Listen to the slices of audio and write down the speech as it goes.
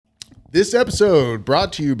This episode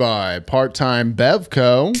brought to you by Part-Time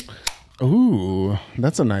Bevco. Ooh,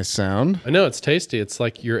 that's a nice sound. I know, it's tasty. It's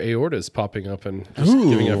like your aorta is popping up and just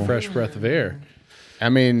giving a fresh breath of air. I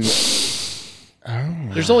mean,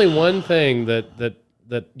 There's only one thing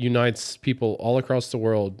that unites people all across the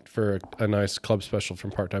world for a nice club special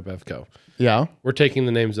from Part-Time Bevco. yeah, We're taking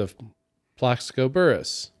the names of Plaxico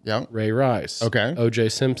Burress, yeah, Ray Rice, Okay. O.J.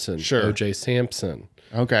 Simpson, Sure. O.J. Sampson,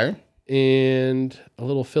 okay. and a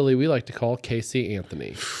little filly we like to call Casey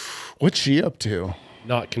Anthony. What's she up to?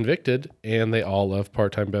 Not convicted, and they all love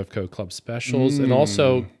Part-Time Bevco club specials, and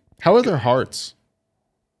also How are their hearts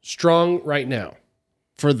strong right now.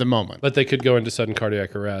 for the moment, But they could go into sudden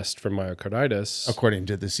cardiac arrest from myocarditis. according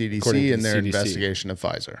to the CDC According to and the their CDC. investigation of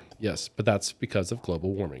Pfizer? Yes, but that's because of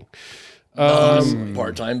global warming.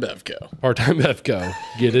 Part-time Bevco. Part-Time Bevco,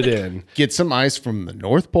 get it in. Get some ice from the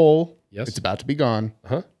North Pole. Yes. It's about to be gone.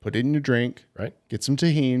 Uh-huh. Put it in your drink. Right? Get some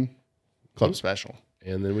tahini. Club special.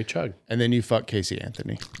 And then we chug. And then you fuck Casey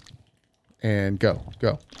Anthony. And go,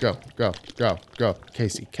 go, go, go, go, go.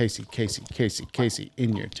 Casey, Casey, Casey, Casey, Casey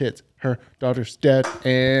in your tits. Her daughter's dead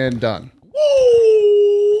and done.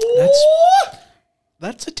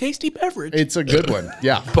 That's a tasty beverage. It's a good one.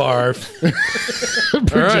 Yeah. Barf.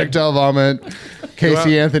 Projectile vomit.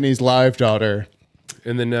 Casey Anthony's live daughter.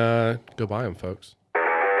 And then go buy them, folks.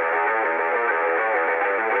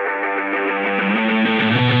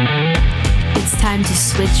 It's time to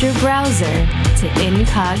switch your browser to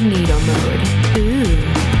incognito mode. Ooh.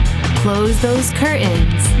 Close those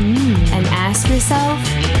curtains and ask yourself,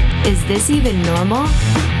 is this even normal?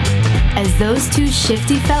 As those two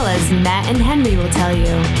shifty fellas, Matt and Henry, will tell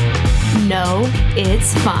you, no,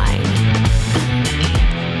 it's fine.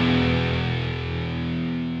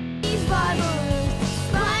 These Bibles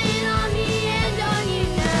spying on me and on you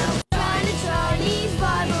now. Trying to Charlie's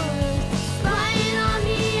Bibles spying on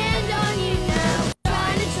me and on you now.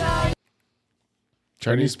 Trying to Charlie.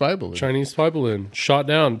 Chinese spy balloon. Chinese spy balloon shot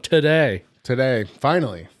down today. Today,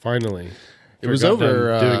 finally. Finally. It was Got done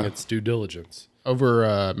over doing its due diligence. over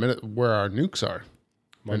where our nukes are.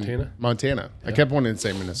 Montana? Montana. I kept wanting to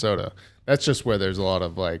say Minnesota. That's just where there's a lot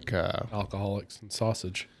of like Alcoholics and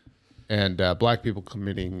sausage. and black people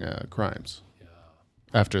committing crimes.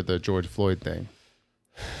 After the George Floyd thing.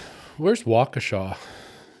 Where's Waukesha?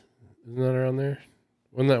 Isn't that around there?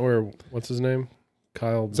 Wasn't that where, what's his name?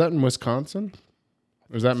 Kyle. Is that in Wisconsin?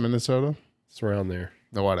 Or is that Minnesota? It's around there.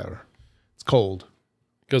 No, whatever. It's cold.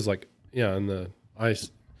 Goes like, yeah, in the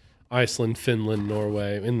Iceland, Finland,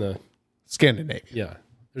 Norway, in the, Scandinavia. yeah.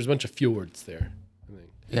 There's a bunch of fjords there, I think.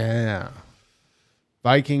 Yeah.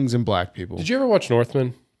 Vikings and black people. Did you ever watch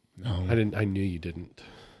Northman? No. I didn't. I knew you didn't.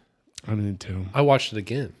 I need to. I watched it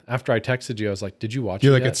again. After I texted you, I was like, did you watch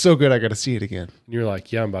You're it like, yet? it's so good, I got to see it again. And you're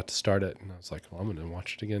like, yeah, I'm about to start it. And I was like, well, I'm going to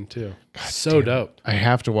watch it again too. So dope. I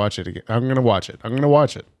have to watch it again. I'm going to watch it. I'm going to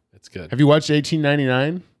watch it. It's good. Have you watched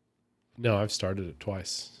 1899? No, I've started it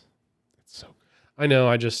twice. It's so good. I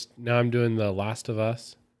know. Now I'm doing The Last of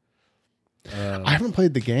Us. I haven't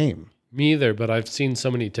played the game. Me either, but I've seen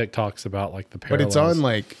so many TikToks about like the But parallels. it's on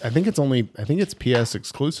like, I think it's PS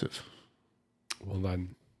exclusive. Well,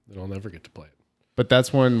 then I'll never get to play it. But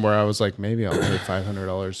that's one where I was like, maybe I'll pay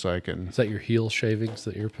 $500 so I can. Is that your heel shavings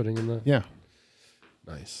that you're putting in that? Yeah.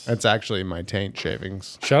 Nice. That's actually my taint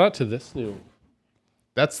shavings. Shout out to this new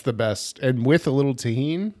That's the best. And with a little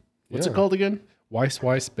tahini. What's Yeah. it called again? Weiss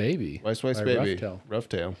Baby. Weiss by Baby. Rough Tail. Rough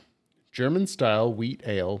Tail. German style wheat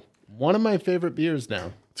ale. One of my favorite beers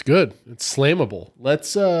now. It's good. It's slammable.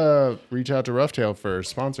 Let's reach out to Rough Tail for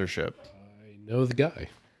sponsorship. I know the guy.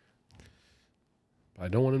 But I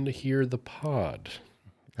don't want him to hear the pod.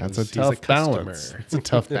 That's a 'Cause he's tough customer. balance. It's a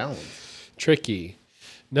tough balance. Tricky.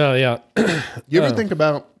 No, yeah. You ever think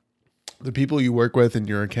about the people you work with in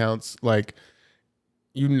your accounts? Like,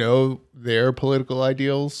 you know their political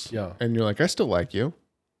ideals. Yeah. And you're like, I still like you.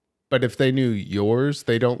 But if they knew yours,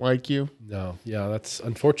 they don't like you. No, yeah, that's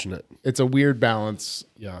unfortunate. It's a weird balance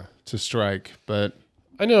Yeah. to strike. But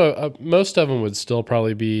I know most of them would still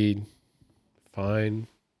probably be fine,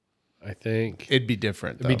 I think. it'd be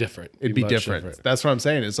different. It'd be different. It'd be much different. That's what I'm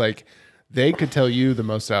saying. It's like they could tell you the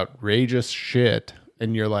most outrageous shit,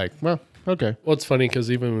 and you're like, well, okay. Well, it's funny because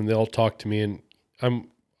even when they'll talk to me, and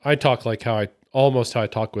I talk like almost how I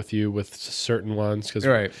talk with you with certain ones, because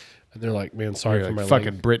Right. and they're like, man, sorry You're for like my fucking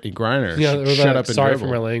language. Brittany Griner. Yeah, they're Shut like, up and sorry dribble.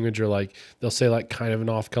 for my language, or like they'll say like kind of an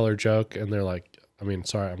off-color joke, and they're like, I mean,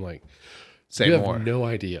 sorry. I'm like, Say you more. have no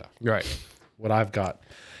idea Right. what I've got.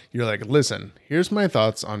 You're like, listen, here's my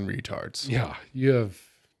thoughts on retards. Yeah, you have.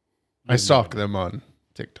 I stalk them on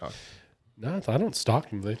TikTok. No, I don't stalk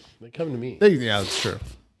them. They come to me. Yeah, that's true.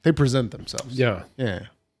 They present themselves. Yeah. Yeah.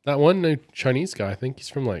 That one new Chinese guy, I think he's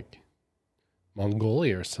from like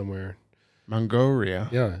Mongolia or somewhere. Mongolia.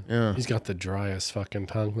 Yeah. Yeah. He's got the driest fucking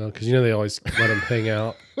tongue though, because they always let him hang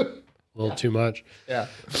out a little too much. Yeah.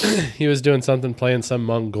 He was doing something, playing some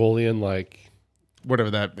Mongolian like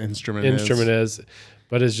Whatever that instrument is,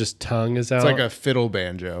 but his just tongue is out. It's like a fiddle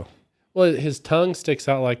banjo. Well, his tongue sticks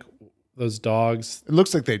out like those dogs. It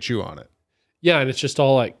looks like they chew on it. Yeah, and it's just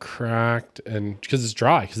all like cracked, and because it's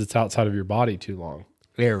dry, because it's outside of your body too long.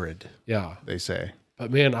 Arid, Yeah, they say.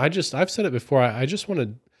 but man, I've said it before. I just want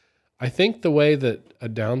to. I think the way that a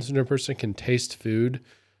Down syndrome person can taste food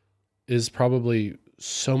is probably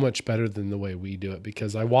so much better than the way we do it,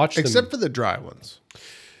 because I watch them. Except for the dry ones.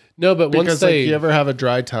 No, but once Because they, like, you ever have a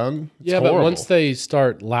dry tongue? It's yeah, but horrible. once they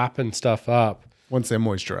start lapping stuff up, Once they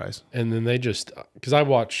moisturize. and then they just, because I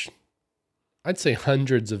watch, I'd say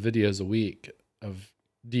hundreds of videos a week of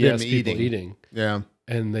DS Them people eating. eating, Yeah.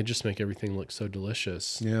 and they just make everything look so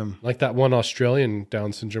delicious. Yeah. Like that one Australian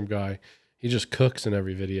Down syndrome guy, he just cooks in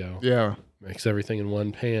every video, Yeah. makes everything in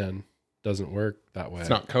one pan. Doesn't work that way. It's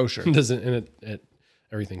not kosher. Doesn't, and it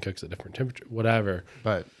everything cooks at different temperature, whatever.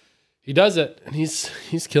 But He does it, and he's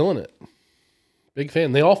killing it. Big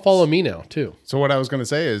fan. They all follow me now too. so what I was going to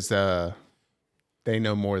say is they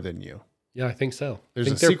know more than you. Yeah, I think so. There's I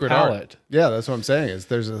think a their secret palate. art. Yeah, that's what I'm saying. Is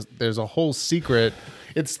there's a whole secret.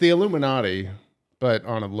 It's the Illuminati, but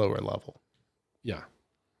on a lower level. Yeah,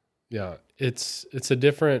 yeah. It's a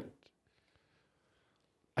different.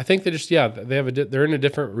 I think they just they have they're in a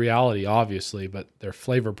different reality, obviously, but their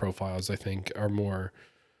flavor profiles I think are more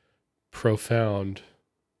profound.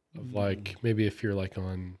 Of like maybe if you're like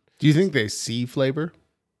on, Do you think they see flavor?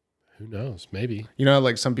 who knows, maybe You know, how,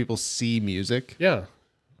 like some people see music. yeah,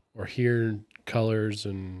 or hear colors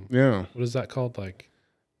and Yeah. what is that called, like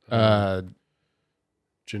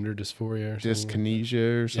gender dysphoria or something,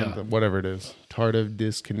 Dyskinesia or something. Whatever it is. Tardive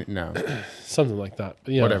dyskinesia. No. something like that.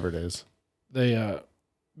 But yeah, Whatever it is. They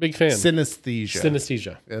big fan. Synesthesia.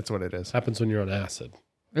 Synesthesia That's what it is. happens when you're on acid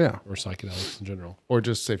Yeah. or psychedelics in general. Or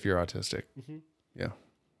just if you're autistic. Mm-hmm. Yeah.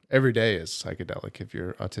 Every day is psychedelic if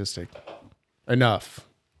you're autistic. Enough.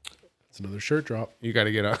 It's another shirt drop. You got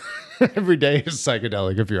to get on. Every day is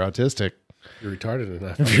psychedelic if you're autistic. You're retarded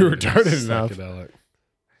enough. If you're It's retarded enough. psychedelic.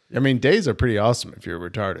 I mean, days are pretty awesome if you're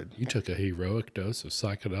retarded. You took a heroic dose of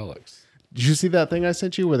psychedelics. Did you see that thing I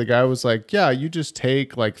sent you where the guy was like, yeah, you just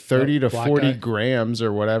take like 30 to black 40 guy? grams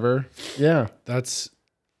or whatever. Yeah. That's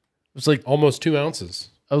It's like, almost 2 ounces.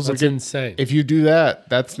 I was That's like, insane. if you do that,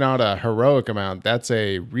 that's not a heroic amount. That's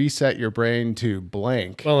a reset your brain to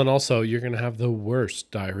blank. Well, and also you're going to have the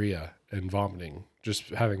worst diarrhea and vomiting just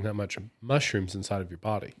having that much mushrooms inside of your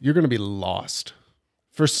body. You're going to be lost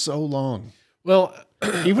for so long. Well,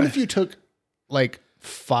 Even if you took like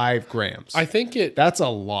 5 grams, I think that's a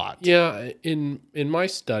lot. yeah, in my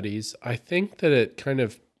studies, I think that it kind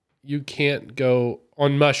of, you can't go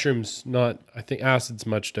on mushrooms, I think acid's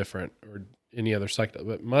much different or any other psychedelic,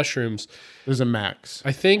 but mushrooms, There's a max.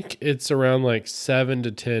 I think it's around like 7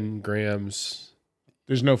 to 10 grams.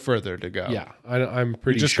 There's no further to go. Yeah, I'm You're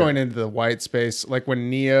pretty just sure. going into the white space. Like when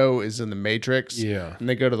Neo is in the Matrix. Yeah. And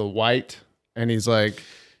they go to the white and he's like,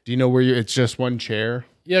 do you know where it's just one chair?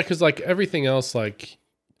 Yeah, because like everything else, like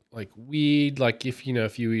weed, like if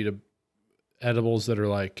you eat edibles that are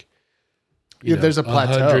like, Yeah, there's a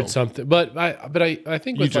plateau. 100 something, but I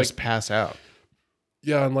think You with just like pass out.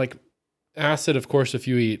 yeah, and like acid, of course, if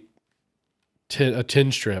you eat a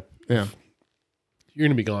tin strip, Yeah. you're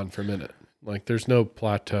gonna be gone for a minute. Like there's no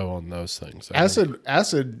plateau on those things. I think.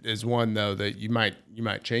 Acid is one though that you might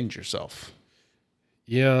change yourself.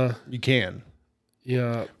 Yeah, You can.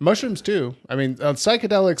 yeah. Mushrooms too. I mean,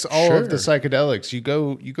 psychedelics, all of the Sure. psychedelics, you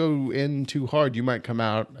go in too hard, you might come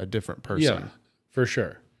out a different person. Yeah, for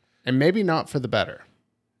sure. And maybe not for the better.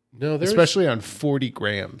 No, Especially on 40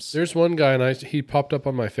 grams. there's one guy, and he popped up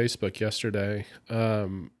on my Facebook yesterday.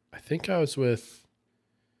 I think I was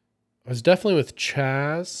definitely with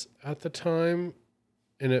Chaz at the time,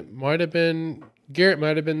 and it might have been Garrett,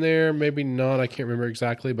 might have been there, maybe not. I can't remember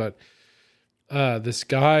exactly, but this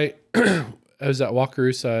guy, I was at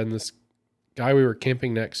Wakarusa, and this guy we were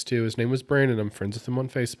camping next to, his name was Brandon. I'm friends with him on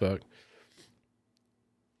Facebook.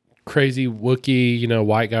 Crazy Wookiee,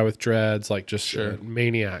 white guy with dreads, like just Sure. a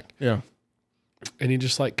maniac. Yeah. And he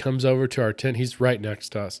just like comes over to our tent. He's right next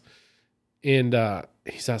to us. And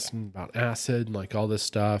he's asking about acid and like all this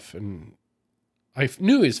stuff. And I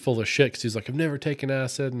knew he was full of shit because he's like, I've never taken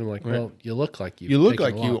acid. And I'm like, Right. well, you look like You look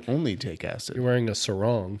taken like a you lot. only take acid. You're wearing a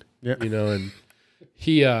sarong, Yeah. and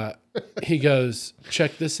he goes,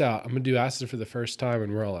 check this out. I'm going to do acid for the first time.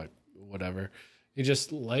 And we're all like, whatever. He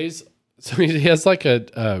just lays So he has like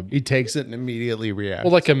a He takes it and immediately reacts.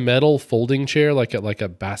 well, like a metal folding chair, like a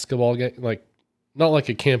basketball game, like not like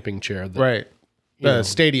a camping chair, right. you The know.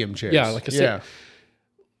 stadium chairs. Yeah, like a yeah.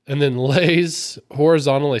 and then lays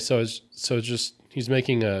horizontally. So it's just he's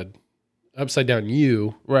making a upside down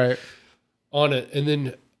U Right. on it, and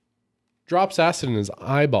then drops acid in his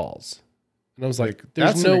eyeballs. And I was like,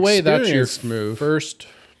 That's "There's an no way that's your experienced move. first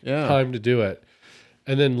Yeah. time to do it."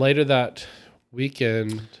 And then later that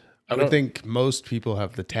weekend, I would think most people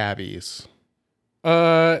have the tabbies.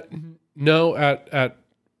 no, at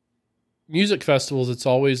music festivals, it's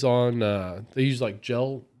always on. They use like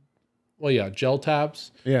gel. Well, yeah, gel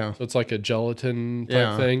tabs. Yeah. So it's like a gelatin type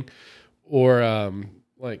Yeah. thing, or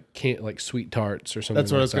like sweet tarts or something.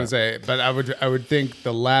 That's what I was like going to say. But I would think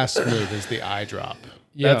the last move is the eye drop.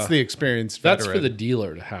 Yeah. That's the experienced That's veteran. for the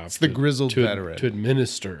dealer to have. It's the grizzled veteran. to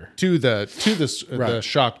administer. to the Right.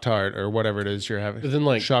 shock tart or whatever it is you're having. But then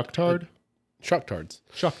like shock tart? shock tarts,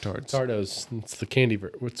 Shock tarts. tardos. It's the candy.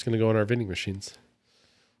 What's going to go in our vending machines?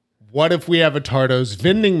 What if we have a Tardos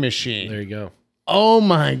vending machine? There you go. Oh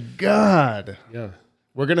my god. Yeah.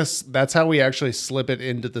 We're going to that's how we actually slip it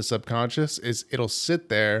into the subconscious is it'll sit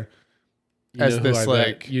there You as know who this I bet-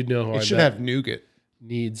 like you know who it I should bet have nougat.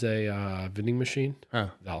 needs a vending machine. Huh.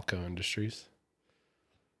 Valco Industries,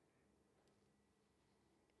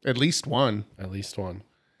 At least one. at least one,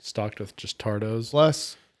 stocked with just tardos.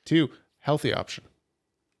 Plus two. Healthy option.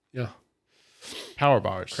 Yeah, Power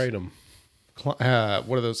bars. kratom, What are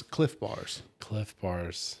those? Cliff bars. Cliff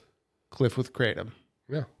bars. Cliff with kratom.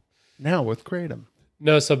 Yeah. Now with kratom.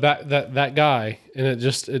 No, so back that guy, and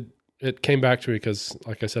it came back to me because,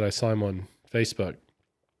 like I said, I saw him on Facebook.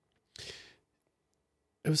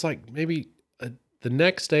 It was like maybe the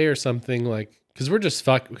next day or something, like because we're just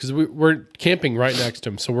because we're camping right next to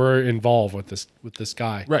him, so we're involved with this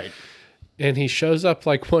guy. Right. And he shows up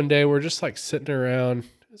like one day, we're just like sitting around.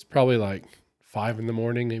 It's probably like 5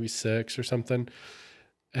 a.m, maybe 6 or something.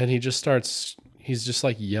 And he just starts, he's just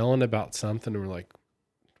like yelling about something. And we're like,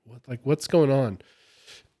 what's going on?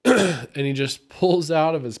 And he just pulls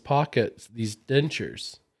out of his pocket these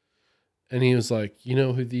dentures. And he was like, you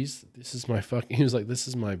know who this is my he was like, this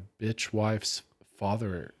is my bitch wife's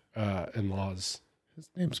father-in-law's. His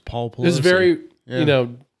name's Paul Pelosi. This is very, Yeah.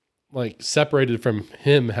 like separated from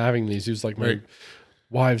him having these. He was like my Right.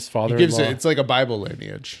 wife's He father-in-law. gives it's like a Bible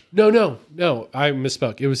lineage. No, I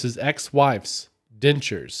misspoke. It was his ex-wife's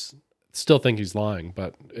dentures. Still think he's lying,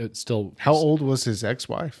 but it's still How old was his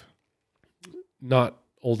ex-wife? not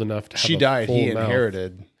old enough to have She a died. full He mouth.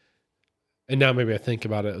 inherited. And now maybe I think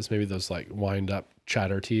about it, it was maybe those like wind up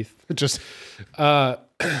chatter teeth. Just But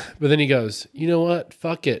then he goes, you know what?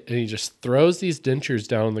 Fuck it. And he just throws these dentures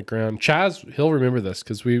down on the ground. Chaz, he'll remember this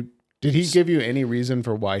because we did he give you any reason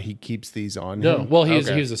for why he keeps these on no. him? Well, he was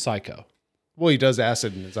Okay. a psycho. Well, he does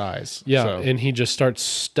acid in his eyes. Yeah, so. and he just starts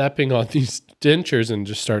stepping on these dentures and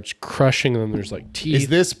just starts crushing them. There's like teeth. Is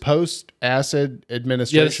this post acid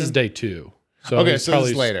administration? Yeah, this is day 2. So Okay, he's so this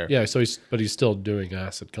is probably- later. Yeah, so he's still doing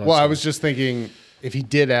acid constantly. Well, I was just thinking if he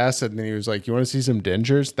did acid and then he was like, "You want to see some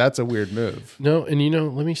dentures?" That's a weird move. No, and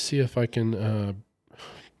let me see if I can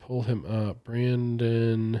pull him up.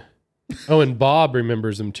 Brandon. Oh, and Bob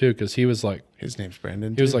remembers him too because he was like, His name's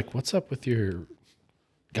Brandon. he was too. like, "What's up with your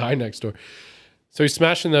guy next door?" So he's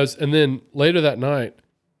smashing those, and then later that night,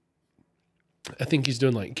 I think he's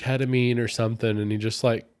doing like ketamine or something, and he just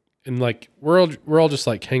like, and like we're all just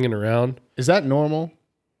like hanging around. "Is that normal?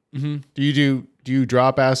 Mm-hmm. Do you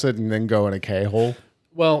drop acid and then go in a K hole?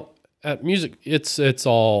 Well, at music, it's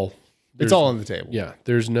all It's all on the table." yeah.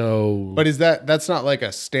 There's no, But that's not like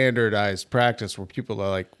a standardized practice where people are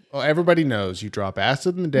like, "Well, everybody knows you drop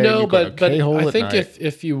acid in the day." no, you go to but K-hole I at think night."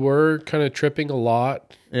 if you were kind of tripping a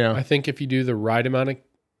lot, yeah, I think if you do the right amount of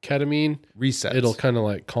ketamine, resets, it'll kind of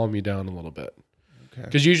like calm you down a little bit. Okay.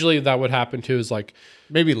 Because usually that would happen too is like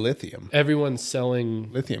maybe lithium. everyone's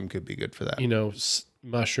selling, Lithium could be good for that.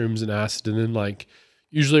 mushrooms and acid, and then like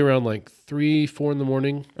usually around like 3-4 in the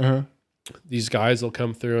morning, Uh-huh. these guys will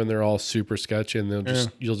come through and they're all super sketchy, and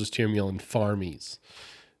you'll just hear them yelling farmies,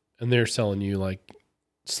 and they're selling you like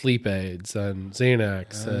sleep aids and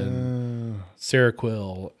Xanax and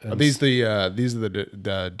Seroquel. And These are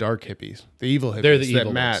the dark hippies, the evil hippies. they're the that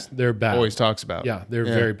evil Matt ones. They're bad. always talks about. Yeah, they're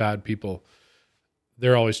very bad people.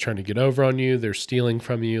 They're always trying to get over on you. They're stealing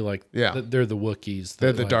from you. Like, Yeah. they're the Wookiees.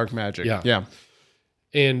 They're that, the like- dark magic. Yeah. Yeah.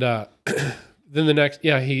 And then the next,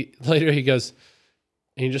 he goes,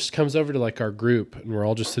 and he just comes over to like our group, and we're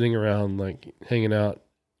all just sitting around like hanging out,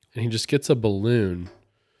 and he just gets a balloon,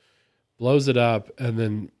 blows it up, and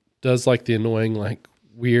then does like the annoying like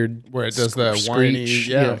weird Where it does the screech. whiny.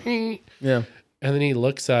 Yeah. Yeah. Yeah. And then he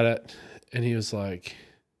looks at it, And he was like,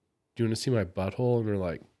 do you want to see my butthole? And we're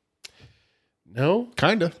like, no.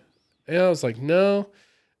 Kind of. And I was like, no.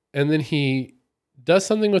 And then he does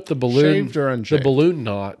something with the balloon. Shaved or the unshaved? balloon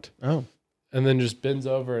knot. Oh. And then just bends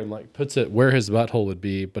over and like puts it where his butthole would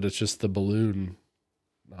be, but it's just the balloon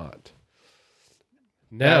knot.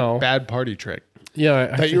 Now, Bad party trick. yeah,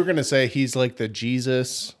 I thought you were going to say he's like the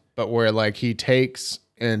Jesus, but where like he takes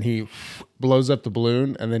and he blows up the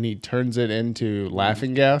balloon and then he turns it into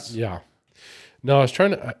laughing gas. yeah. No, I was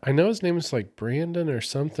trying to. I know his name is like Brandon or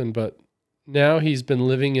something, but now he's been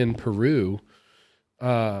living in Peru,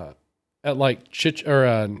 at like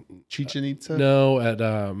Chichen Itza? no, at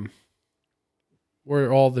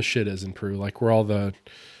where all the shit is in Peru, like where all the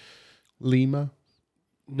Lima?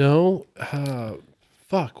 no,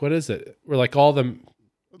 fuck, what is it? Where like all the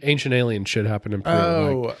ancient alien shit happened in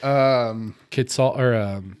Peru. Like Quetzal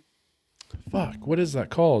or fuck, what is that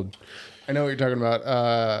called? I know what you're talking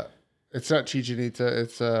about. It's not Chichen Itza.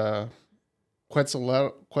 It's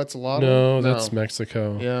Quetzalcoatl. No, that's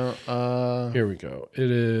Mexico. Yeah. Here we go.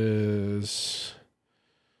 It is.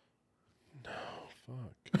 No,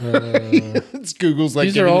 fuck. It's Google's like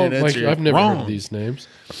These are giving all you an like answer. I've never heard Wrong. of these names.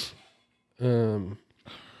 Machu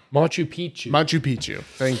Picchu. Machu Picchu.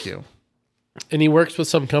 Thank you. And he works with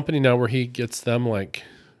some company now where he gets them like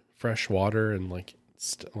fresh water and like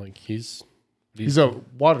like he's He's a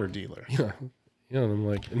water dealer. yeah. Yeah, and I'm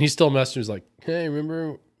like, and he's still messaging. He's like, "Hey,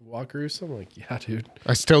 remember Wakarusa?" I'm like, "Yeah, dude."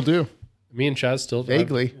 I still do. Me and Chaz still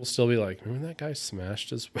Vaguely. will still be like, "Remember that guy smashed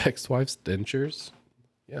his ex-wife's dentures?"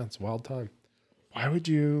 Yeah, it's a wild time. Why would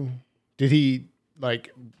you? Did he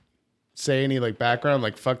like say any like background?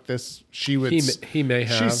 Like fuck this. She would. He may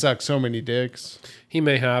She have. sucked so many dicks. He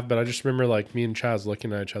may have, but I just remember like me and Chaz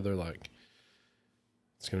looking at each other like,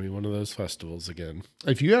 it's gonna be one of those festivals again.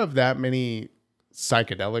 If you have that many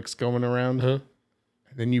psychedelics going around, Huh?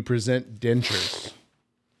 then you present dentures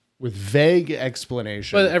with vague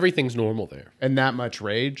explanation But everything's normal there. and that much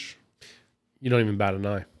rage. You don't even bat an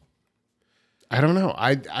eye. I don't know.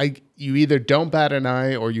 You either don't bat an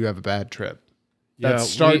eye or you have a bad trip. That Yeah,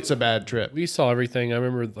 starts a bad trip. We saw everything. I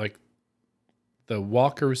remember like the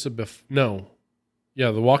Wakarusa the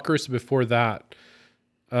Wakarusa before that.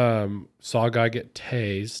 Saw a guy get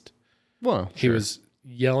tased. Well, He was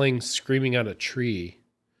yelling, screaming at a tree.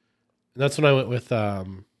 And that's when I went with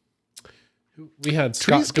we had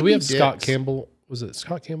Trees Scott. can Did we be have Scott dicks. Campbell? Was it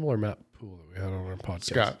Scott Campbell or Matt Poole that we had on our podcast?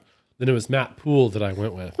 Scott. Then it was Matt Poole that I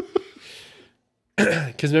went with.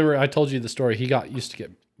 Because remember, I told you the story. He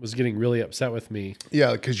was getting really upset with me,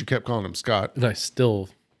 Yeah, because you kept calling him Scott. and I still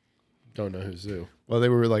don't know who's who. Well, they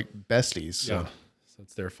were like besties. So. Yeah, so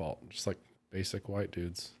it's their fault. Just like basic white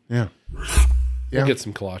dudes. Yeah. We'll Yeah. get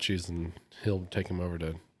some kolaches, and he'll take them over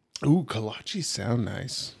to. Ooh, kolaches sound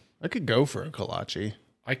nice. I could go for a kolache.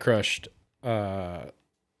 I crushed 4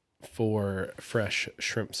 fresh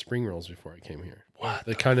shrimp spring rolls before I came here. What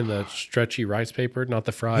The kind in the stretchy rice paper, not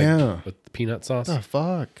the fried, Yeah. but the peanut sauce. the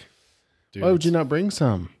fuck? Dude, Why would you not bring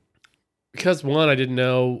some? Because one, I didn't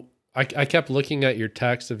know. I kept looking at your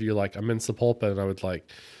text of you like, I'm in Sepulpa, and I would like,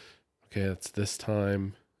 okay, it's this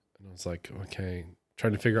time. And I was like, okay,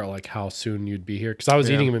 trying to figure out like how soon you'd be here. Because I was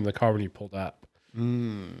Yeah. eating them in the car when you pulled up.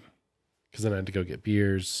 Mm. Because then I had to go get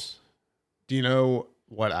beers, Do you know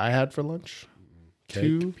what I had for lunch? cake,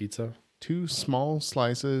 Two? pizza. 2 small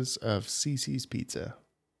slices of CC's pizza.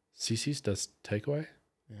 CC's does takeaway?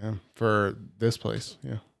 Yeah, for this place.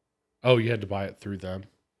 Yeah. Oh, you had to buy it through them.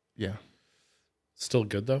 Yeah. Still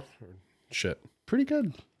good though? Or shit. Pretty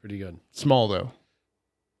good. Pretty good. Small though.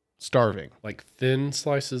 Starving. Like thin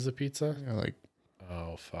slices of pizza? Yeah, like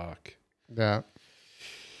Oh, fuck. that.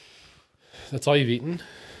 That's all you've eaten?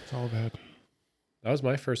 It's all bad. That was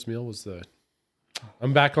my first meal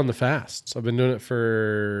I'm back on the fasts. I've been doing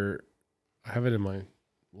it I have it in my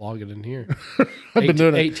log it in here. I've been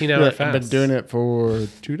doing it. 18-hour I've fast. been doing it for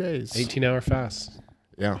 2 days. 18-hour fast.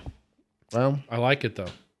 Yeah. Well, I like it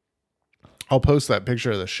though. I'll post that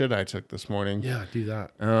picture of the shit I took this morning. Yeah, do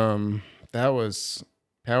that. That was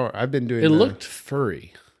power. I've been doing It looked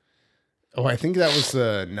furry. Oh, I think that was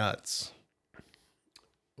the nuts.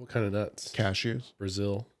 What kind of nuts? Cashews.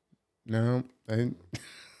 Brazil. No,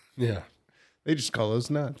 Yeah. they just call those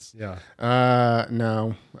nuts. Yeah.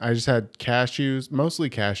 No, I just had cashews, mostly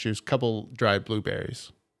cashews, couple dried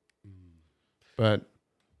blueberries. But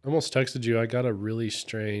I almost texted you. I got a really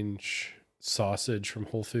strange sausage from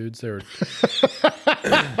Whole Foods. They were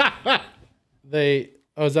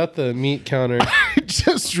I was at the meat counter. I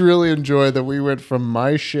just really enjoy that we went from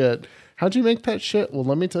my shit. How'd you make that shit? Well,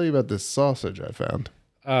 let me tell you about this sausage I found.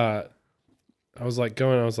 I was like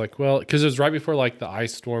going, I was like, well, because it was right before like the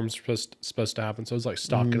ice storm's supposed to happen. So I was like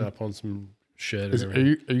stocking up on some shit. Are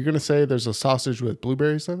you going to say there's a sausage with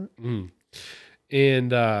blueberries in it?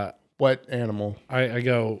 And What animal? I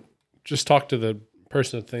go, just talk to the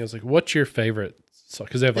person at the thing. I was like, what's your favorite?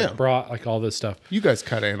 Because they have like Yeah. brought like all this stuff. You guys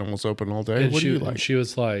cut animals open all day. And What do you and like? she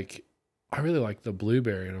was like, I really like the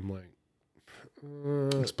blueberry. And I'm like,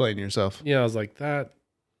 Explain yourself. yeah, I was like that.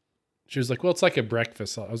 She was like, well, it's like a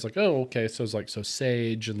breakfast. I was like, oh, okay. So it's like, so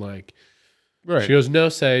sage and like, Right. she goes, no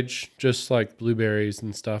sage, just like blueberries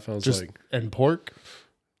and stuff. I was Just like, and pork,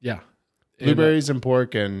 yeah. blueberries and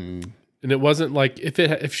pork, and And it wasn't like,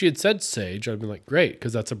 if she had said sage, I'd be like, great.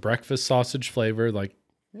 Cause that's a breakfast sausage flavor. Like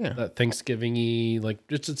yeah. that Thanksgiving-y, like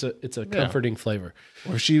it's a comforting flavor.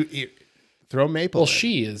 Or throw maple. Well, in.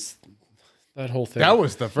 she is that whole thing. That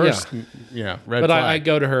was the first. Yeah. Red But flag. I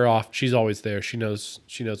go to her off. She's always there. She knows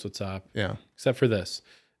what's up, yeah. except for this.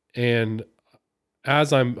 And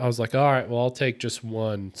as I was like, all right, well, I'll take just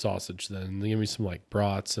one sausage then. They give me some like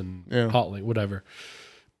brats and hot link, whatever.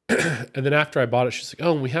 And then after I bought it, she's like,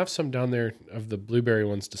 oh, and we have some down there of the blueberry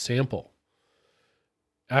ones to sample.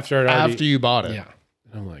 After You bought it. yeah.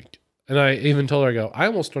 And I'm like, and I even told her, I go, I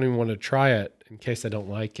almost don't even want to try it in case I don't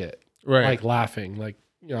like it. Right. Like laughing, like,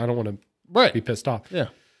 I don't want to right. be pissed off. Yeah.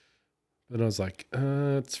 Then I was like,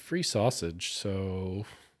 it's free sausage, so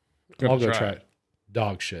Gonna I'll go try try it. it.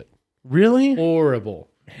 Dog shit. Really? Horrible.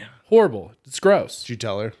 Horrible. It's gross. Did you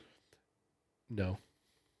tell her? No,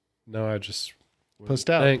 I just Pussed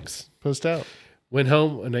out. Thanks. Pussed out. Went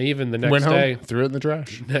home, and I even the next Went day. home, threw it in the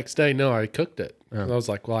trash. Next day, no, I cooked it. Yeah. And I was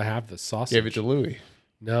like, well, I have this sausage. Gave it to Louis.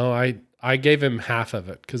 No, I gave him half of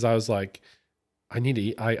it because I was like, I need to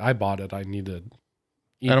eat. I bought it. I need to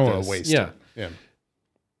eat I don't want this. to waste Yeah. it. Yeah.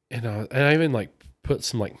 And I even like put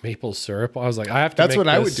some like maple syrup. I was like, I have to. That's make what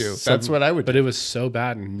I this would do. some- That's what I would But do. it was so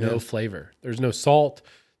bad and no Yeah. flavor. There's no salt.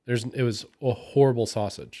 It was a horrible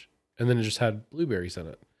sausage, and then it just had blueberries in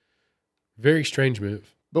it. Very strange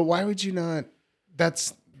move. But why would you not?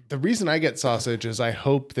 That's the reason I get sausage is I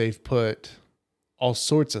hope they've put all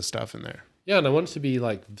sorts of stuff in there. Yeah, and I want it to be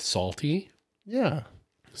like salty, Yeah.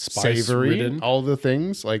 spice Savory, ridden. all the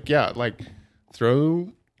things. Like, yeah, like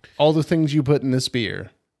throw all the things you put in this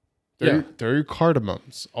beer. Throw your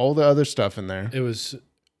cardamoms, all the other stuff in there. It was.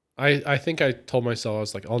 I think I told myself I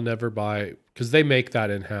was like, I'll never buy because they make that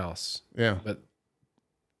in house, Yeah. but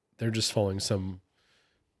they're just following some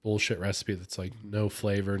bullshit recipe that's like no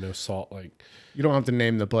flavor, no salt. Like You don't have to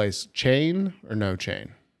name the place. Chain or no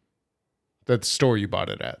chain? The store you bought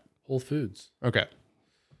it at. Whole Foods Okay.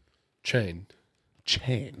 chain.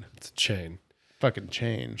 Chain. It's a chain. Fucking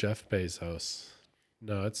chain. Jeff Bezos.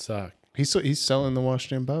 No, it sucked. He's selling the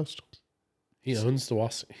Washington Post. He owns the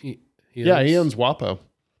He He owns WAPO.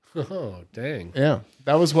 Oh, dang. Yeah.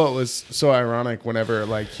 That was what was so ironic whenever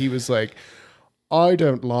like he was like, I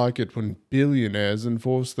don't like it when billionaires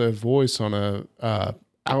enforce their voice on a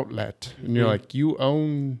outlet. And you're like, you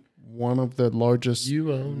own one of the largest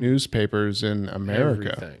You own newspapers in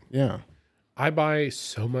America. everything. Yeah. I buy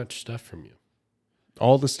so much stuff from you.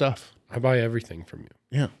 All the stuff. I buy everything from you.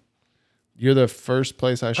 Yeah. You're the first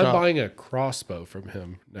place I I'm shop. buying a crossbow from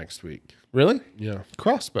him next week. Really? Yeah.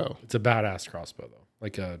 Crossbow. It's a badass crossbow though.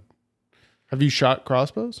 Like Have you shot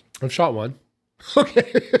crossbows? I've shot one.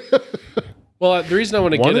 Okay. Well, the reason I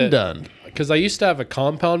want to One get and it done. because I used to have a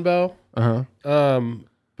compound bow. Uh-huh.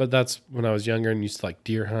 But that's when I was younger and used to like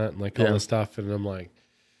deer hunt and like all Yeah. this stuff. And I'm like,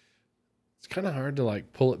 it's kind of hard to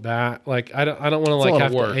like pull it back. Like I don't want to a like lot of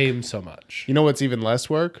have work. to aim so much. You know what's even less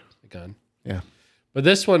work? The gun. Yeah. But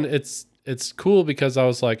this one, it's cool because I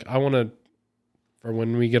was like, I want to, for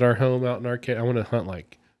when we get our home out in our kit, I want to hunt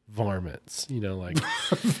like varmints, like,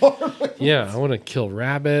 yeah, I want to kill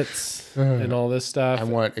rabbits and all this stuff. I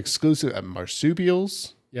want exclusive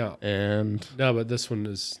marsupials Yeah. and No, but this one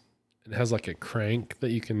it has like a crank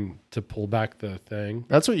that you can, to pull back the thing.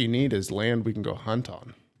 that's what you need is land we can go hunt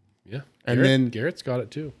on. Yeah. And then- Garrett's got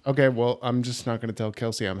it too. Okay, well, I'm just not going to tell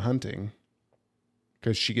Kelsey I'm hunting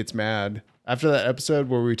because she gets mad. After that episode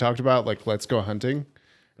where we talked about, like, let's go hunting,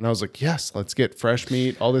 and I was like, yes, let's get fresh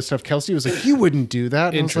meat, all this stuff. Kelsey was like, you wouldn't do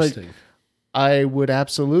that. And I was like, Interesting. I would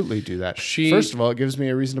absolutely do that. She- First of all, it gives me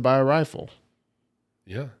a reason to buy a rifle.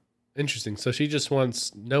 Yeah. Interesting. So she just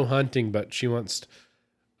wants no hunting, but she wants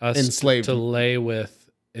us Enslaved. to lay with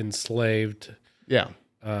enslaved Yeah,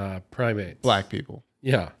 primates. black people.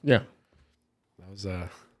 Yeah. Yeah. That was a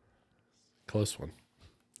close one.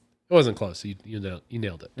 It wasn't close. You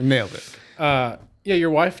nailed it. Nailed it. Yeah, your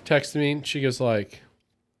wife texted me and she goes like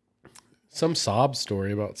some sob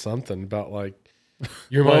story about something about like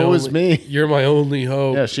you're my Well, it only, was me. You're my only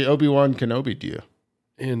hope. Yeah, she Obi-Wan Kenobi'd you.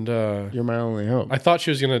 And You're my only hope. I thought she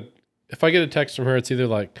was gonna. If I get a text from her, it's either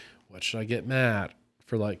like, "What should I get Matt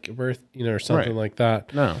for like a birth?" Or something Right. like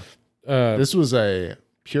that. No. This was a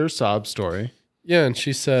pure sob story. Yeah, and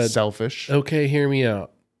she said, Selfish. "Okay, hear me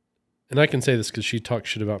out." And I can say this because she talked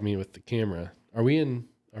shit about me with the camera. Are we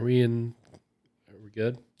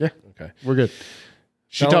good? Yeah. Okay. We're good.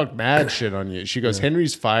 She Now- talked mad shit on you. She goes,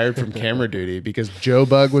 Henry's fired from camera duty because Joe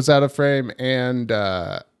Bug was out of frame and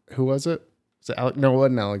who was it? Was it no, it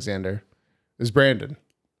wasn't Alexander. It was Brandon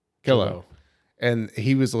Killo. And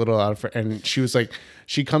he was a little out of frame. And she was like,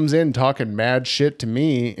 she comes in talking mad shit to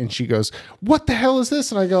me and she goes, what the hell is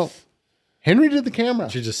this? And I go, Henry did the camera.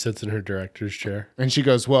 She just sits in her director's chair. And she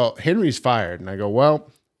goes, well, Henry's fired. And I go, well,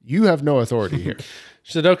 you have no authority here.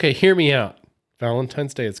 She said, "Okay, hear me out.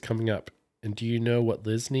 Valentine's Day is coming up. And do you know what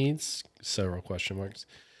Liz needs?" Several question marks.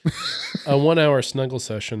 A 1 hour snuggle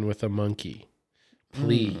session with a monkey.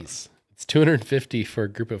 Please. It's $250 for a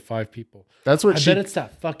group of 5 people. That's what I she, bet it's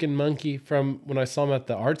that fucking monkey from when I saw him at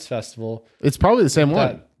the arts festival. it's probably the same one.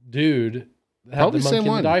 That dude that had Probably the same monkey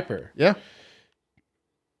in one. the diaper. Yeah.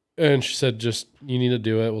 And she said, just, you need to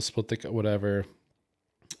do it. We'll split the, whatever.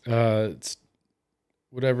 It's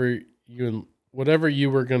whatever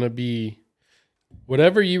you were going to be,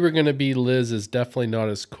 Liz is definitely not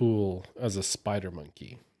as cool as a spider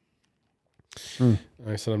monkey. And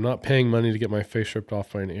I said, I'm not paying money to get my face ripped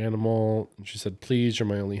off by an animal. And she said, please, you're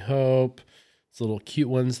my only hope. It's little cute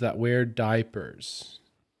ones that wear diapers.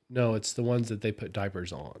 No, it's the ones that they put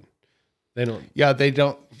diapers on. They don't. Yeah, they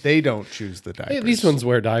don't choose the diapers. Hey, these ones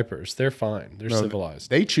wear diapers. They're fine. They're civilized.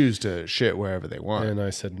 They choose to shit wherever they want. And I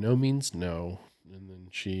said, no means no. And then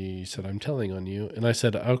she said, I'm telling on you. And I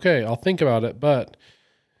said, okay, I'll think about it, but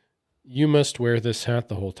you must wear this hat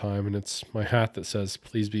the whole time. And it's my hat that says,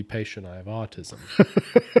 please be patient. I have autism.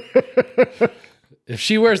 If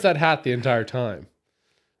she wears that hat the entire time,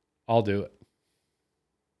 I'll do it.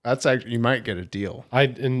 That's actually, you might get a deal.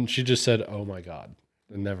 And she just said, oh my God.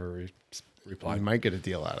 And never You replied. might get a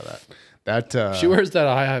deal out of that. That She wears that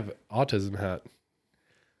I have autism hat.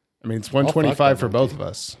 I mean, it's fuck $125 that for monkey. both of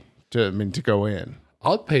us to go in,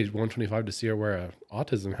 I'll pay $125 to see her wear an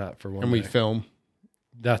autism hat for one and we day. film.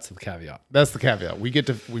 That's the caveat. That's the caveat.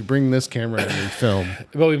 We bring this camera and we film.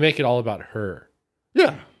 But we make it all about her.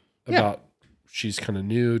 Yeah. About she's kind of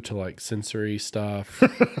new to like sensory stuff.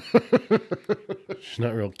 She's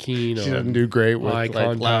not real keen. She on doesn't do great with eye like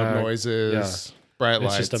loud contact. noises, bright It's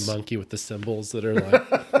lights. just a monkey with the symbols that are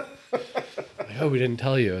like, oh, we didn't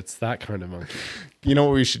tell you. It's that kind of monkey. You know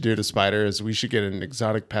what we should do to Spider is we should get an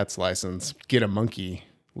exotic pets license, get a monkey,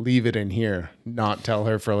 leave it in here, not tell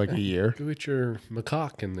her for like a year. Go get your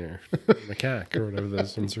macaque in there. Macaque or whatever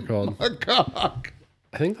those ones are called. Macaque.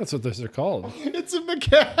 I think that's what those are called. It's a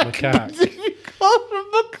macaque. Macaque. You call it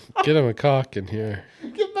a macaque. Get a macaque in here.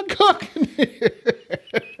 Get macaque in here.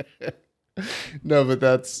 No, but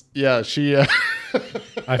that's, yeah, she, I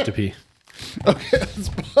have to pee. okay, let's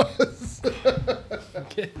pause. All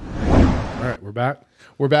right, we're back.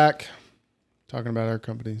 We're back talking about our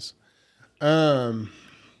companies. What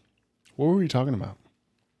were we talking about?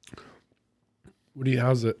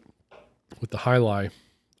 How's it with the High Lie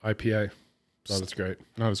IPA? Oh, that's great.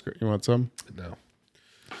 Not as great. You want some? No.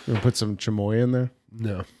 You want to put some chamoy in there?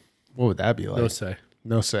 No. What would that be like? No say.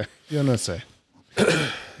 No say. Yeah, no say.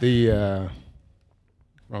 The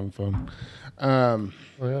wrong phone. I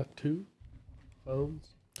got 2 phones.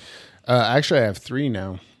 Actually, I have 3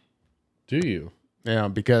 now. Do you? Yeah,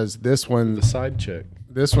 because this one, The side chick.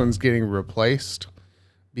 this one's getting replaced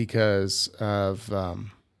because of.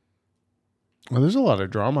 Well, there's a lot of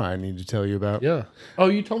drama I need to tell you about. Yeah. Oh,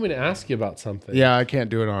 you told me to ask you about something. Yeah, I can't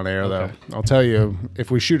do it on air Okay. though. I'll tell you if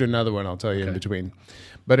we shoot another one. I'll tell you in between.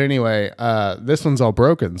 But anyway, this one's all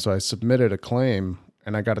broken, so I submitted a claim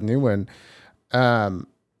and I got a new one.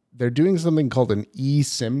 They're doing something called an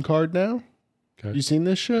eSIM card now. Okay. You seen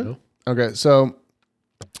this shit? No. Okay, so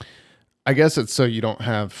I guess it's so you don't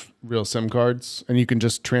have real SIM cards and you can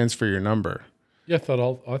just transfer your number. Yeah, I thought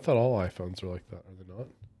all iPhones were like that. Are they not?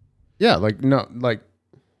 Yeah, like no, like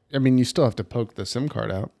I mean, you still have to poke the SIM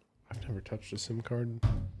card out. I've never touched a SIM card.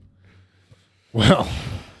 Well,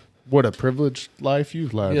 what a privileged life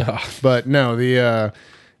you've led. Yeah. But no, the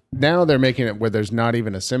now they're making it where there's not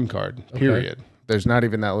even a SIM card. Period. There's not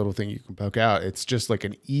even that little thing you can poke out. It's just like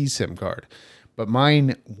an eSIM card. But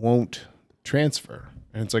mine won't transfer.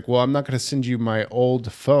 And it's like, well, I'm not going to send you my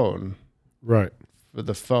old phone Right. for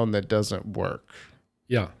the phone that doesn't work.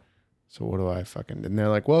 Yeah. So what do I fucking? And they're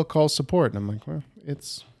like, well, call support. And I'm like, well,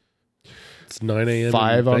 it's It's 9 a.m. in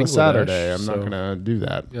 5 on a Bangladesh, Saturday. I'm not so- going to do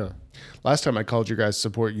that. Yeah. Last time I called your guys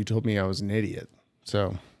support, you told me I was an idiot.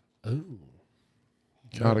 So Oh.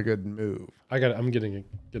 Not a good move. I'm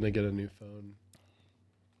gonna get a new phone.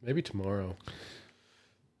 Maybe tomorrow.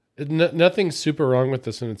 Nothing's super wrong with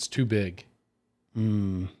this, and it's too big.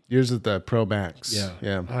 Yours is the Pro Max.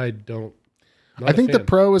 Yeah. I don't. I think the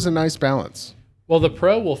Pro is a nice balance. Well, the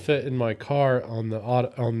Pro will fit in my car on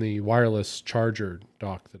the wireless charger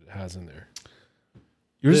dock that it has in there.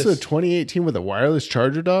 Yours is This- a 2018 with a wireless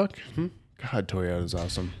charger dock? God, Toyota's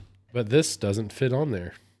awesome. But this doesn't fit on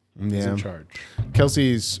there. It Yeah. doesn't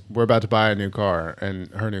charge. We're about to buy a new car, and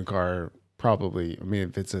her new car probably, I mean,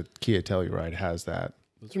 if it's a Kia Telluride, has that.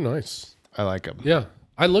 Those are nice. I like them. Yeah,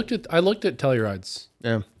 I looked at Tellurides.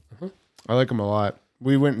 Yeah. I like them a lot.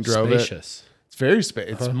 We went and drove it. Spacious. It's very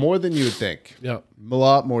spacious. It's more than you would think. Yeah, A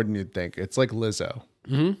lot more than you'd think. It's like Lizzo.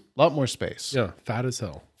 A lot more space. yeah, fat as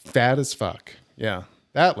hell. Fat as fuck. Yeah.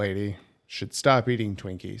 That lady should stop eating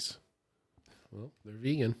Twinkies. Well, they're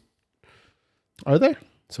vegan. Are they?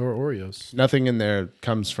 So are Oreos. Nothing in there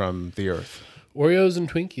comes from the earth. Oreos and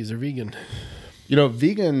Twinkies are vegan. You know,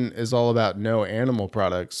 vegan is all about no animal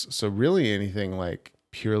products. So really anything like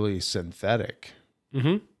purely synthetic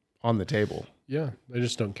on the table. Yeah, they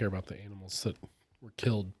just don't care about the animals that were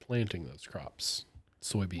killed planting those crops.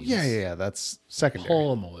 Soybeans. Yeah. That's secondary.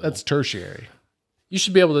 Palm oil. That's tertiary. You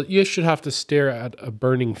should have to stare at a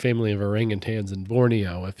burning family of orangutans in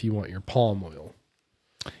Borneo if you want your palm oil.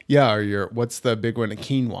 Yeah, or what's the big one? A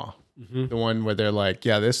quinoa. The one where they're like,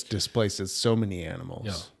 yeah, this displaces so many animals.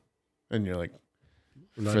 Yeah. And you're like,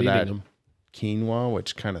 We're not for eating that them. quinoa,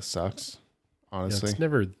 which kind of sucks, Yeah, honestly.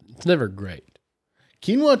 it's never great.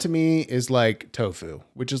 Quinoa to me is like tofu,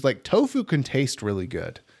 which is like tofu can taste really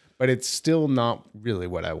good, but it's still not really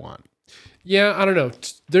what I want. Yeah, I don't know.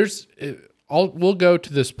 We'll go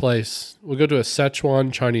to this place. We'll go to a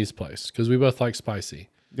Szechuan Chinese place because we both like spicy.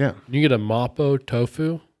 Yeah. You get a mapo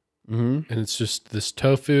tofu, and it's just this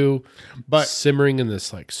tofu, But- simmering in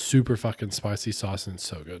this like super fucking spicy sauce, and it's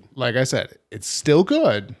so good. Like I said, it's still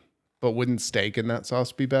good, but wouldn't steak in that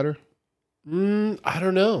sauce be better? I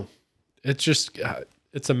don't know. It's just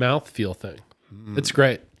it's a mouthfeel thing. It's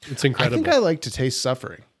great. It's I incredible. think I like to taste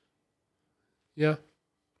suffering, Yeah.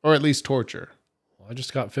 or at least torture. Well, I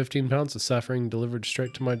just got 15 pounds of suffering delivered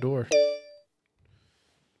straight to my door.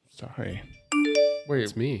 Sorry. Wait,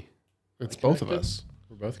 It's me. it's both of connected? us.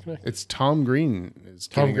 We're both connected. It's Tom Green.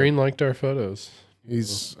 Tom Green liked our photos.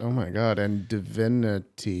 He's, oh my God, and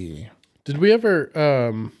Divinity. Did we ever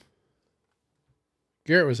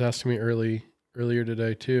Garrett was asking me earlier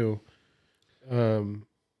today too. We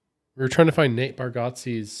were trying to find Nate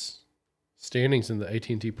Bargatze's standings in the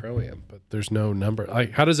AT&T Pro-Am, but there's no number.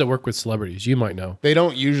 Like, how does it work with celebrities? You might know. They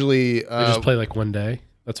don't usually. They just play like one day.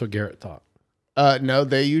 That's what Garrett thought. No,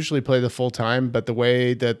 they usually play the full time, but the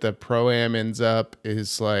way that the Pro-Am ends up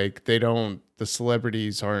is like the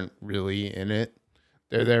celebrities aren't really in it.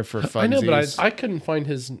 They're there for funsies. I know, but I couldn't find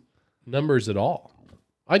his numbers at all.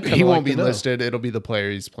 He won't be listed. It'll be the player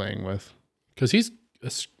he's playing with. because he's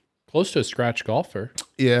close to a scratch golfer.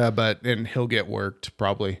 Yeah, and he'll get worked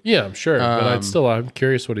probably. Yeah, I'm sure. But I'm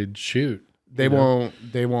curious what he'd shoot. They won't.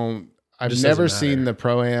 I've just never doesn't seen matter. the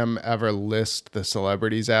Pro-Am ever list the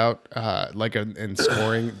celebrities out, in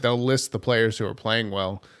scoring. They'll list the players who are playing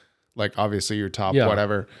well, like obviously your top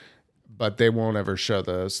whatever, but they won't ever show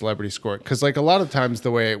the celebrity score. Because like a lot of times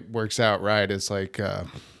the way it works out, right, is like,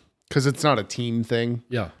 because it's not a team thing.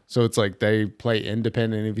 Yeah. So it's like they play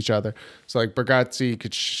independent of each other. So like Bargatze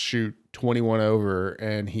could shoot 21 over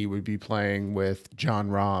and he would be playing with John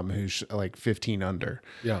Rahm, who's like 15 under.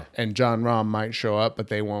 Yeah. And John Rahm might show up, but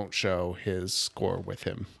they won't show his score with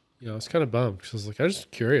him. Yeah, I was kind of bummed because I was like, I was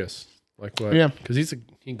just curious, like what? Yeah. because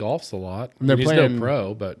he golfs a lot. And they're He's playing no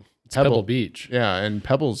pro, but it's Pebble Beach, Yeah, and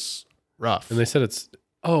Pebble's rough. and they said it's.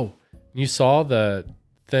 Oh, you saw the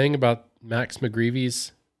thing about Max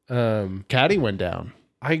McGreevy's. Caddy went down.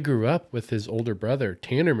 I grew up with his older brother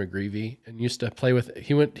Tanner McGreevy, and used to play with.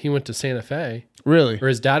 He went to Santa Fe, Really? or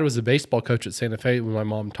his dad was a baseball coach at Santa Fe when my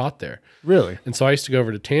mom taught there. Really? And so I used to go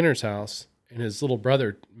over to Tanner's house, and his little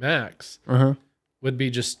brother Max would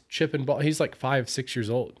be just chipping ball. He's like 5-6 years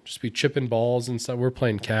old, just be chipping balls and stuff. We're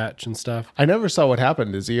playing catch and stuff. I never saw what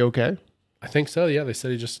happened. Is he okay? I think so. Yeah, they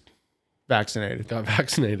said he just Vaccinated. got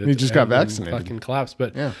vaccinated. He just got and then vaccinated. Fucking collapsed.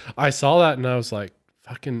 But Yeah. I saw that and I was like,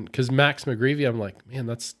 fucking, because Max McGreevy, I'm like, man,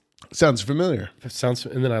 that Sounds familiar. sounds.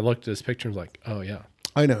 And then I looked at his picture and was like, oh yeah,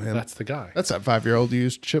 I know him. that's the guy. That's that 5-year-old who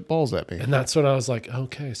used to chip balls at me. And that's when I was like,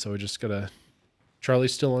 okay, so we just gotta.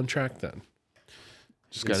 Charlie's still on track then.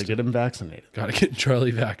 Just got to get him vaccinated. Got to get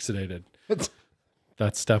Charlie vaccinated.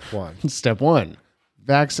 That's step one. Step 1.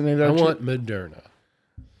 Vaccinate our I want Moderna.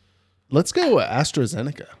 Let's go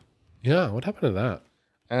AstraZeneca. Yeah, what happened to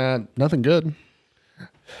that? Nothing good.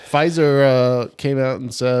 Pfizer came out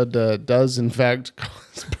and said does in fact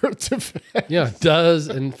cause birth defects. Yeah, does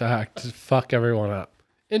in fact fuck everyone up.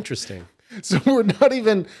 Interesting. So we're not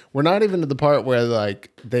even to the part where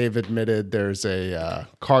like they've admitted there's a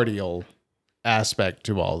cardial aspect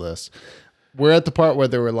to all this. We're at the part where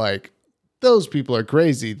they were like, those people are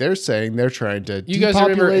crazy. They're saying they're trying to You guys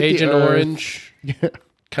remember depopulate the Agent Earth. Orange? Yeah.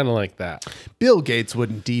 Kind of like that. Bill Gates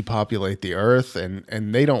wouldn't depopulate the earth,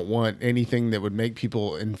 and they don't want anything that would make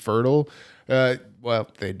people infertile. Well,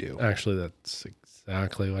 they do. Actually, that's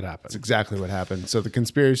exactly what happened. That's exactly what happened. So the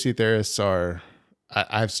conspiracy theorists are,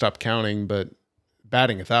 I've stopped counting, but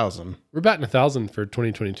batting 1,000. We're batting 1,000 for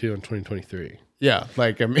 2022 and 2023. Yeah,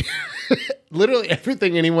 like I mean, literally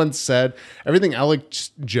everything anyone said, everything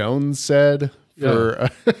Alex Jones said for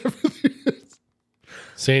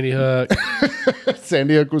Sandy Hook.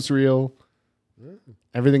 Sandy Hook was real.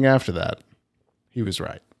 Everything after that, he was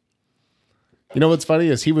right. You know what's funny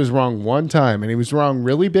is he was wrong one time, and he was wrong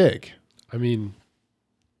really big. I mean,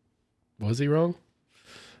 was he wrong?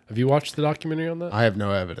 Have you watched the documentary on that? I have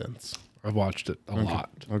no evidence. I've watched it a lot.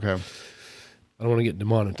 Okay. I don't want to get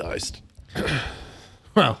demonetized.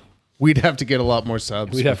 Well, we'd have to get a lot more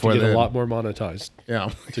subs. We'd have to before get then. a lot more monetized Yeah.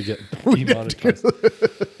 to get We'd have to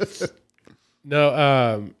demonetized.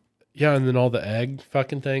 No, yeah, and then all the egg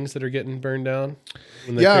fucking things that are getting burned down.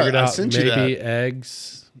 When they Yeah, figured I out sent you maybe that.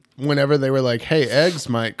 eggs. Whenever they were like, "Hey, eggs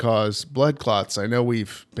might cause blood clots," I know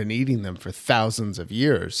we've been eating them for thousands of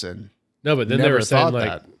years, and No, but then they Never were saying thought like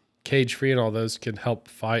that. cage free and all those can help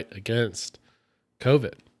fight against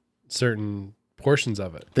COVID, certain portions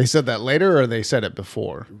of it. they said that later, or they said it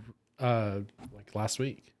before. Like last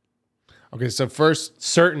week. Okay, so first,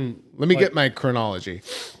 Certain. let me like, get my chronology.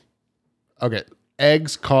 Okay,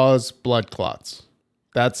 eggs cause blood clots.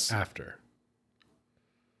 That's after.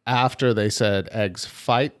 after they said eggs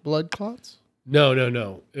fight blood clots.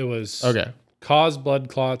 No. It was Okay. cause blood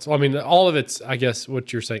clots. Well, I mean, all of it's, I guess,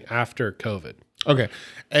 what you're saying after COVID. Okay,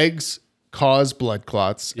 eggs cause blood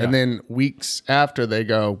clots, Yeah. and then weeks after they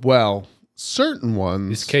go, well, certain These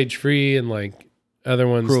ones. cage free and like other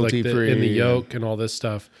ones like Cruelty-free, in the yeah. yolk and all this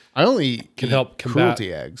stuff I only can eat help combat-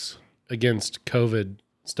 cruelty eggs. against COVID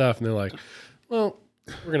stuff. And they're like, well,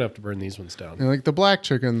 we're going to have to burn these ones down. They're like the black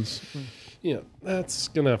chickens. Yeah, that's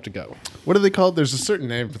going to have to go. What are they called? There's a certain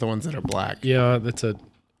name for the ones that are black. Yeah, it's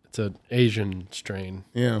an Asian strain.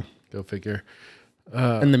 Yeah. Go figure.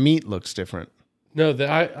 And the meat looks different. No,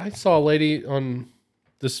 I saw a lady on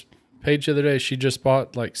this page the other day. She just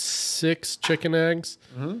bought like 6 chicken eggs,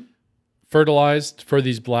 fertilized for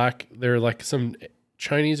these black. They're like some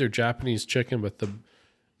Chinese or Japanese chicken, but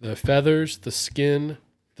the feathers, the skin,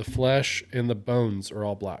 the flesh, and the bones are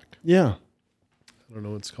all black. Yeah. I don't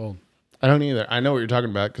know what it's called. I don't either. I know what you're talking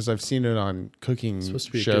about because I've seen it on cooking supposed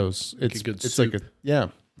to be a shows. good- like a good it's like soup. yeah.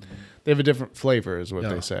 They have a different flavor, is what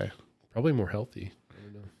Yeah. they say. Probably more healthy.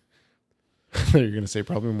 You're gonna say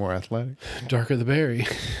probably more athletic, Darker the berry,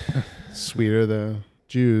 sweeter the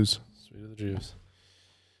Jews. sweeter the juice.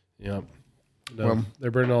 Yeah. No, Well-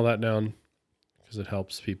 they're burning all that down because it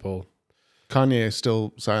helps people. Kanye is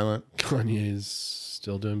still silent. Kanye is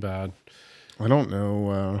still doing bad. I don't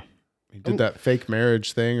know. He did that fake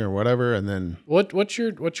marriage thing or whatever, and then What's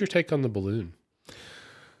your take on the balloon?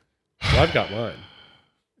 Well, I've got mine.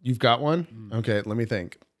 you've got one. Okay, let me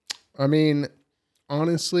think. I mean,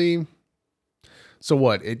 honestly, so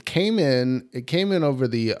what? It came in over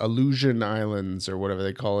the Aleutian Islands or whatever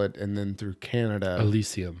they call it, and then through Canada.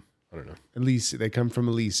 Elysium. I don't know. Elysium. They come from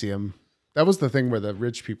Elysium. That was the thing where the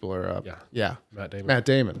rich people are up. Yeah. Yeah. Matt Damon. Matt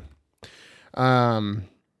Damon.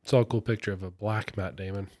 Saw a cool picture of a black Matt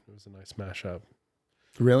Damon. It was a nice mashup.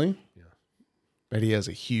 Really? Yeah. Bet he has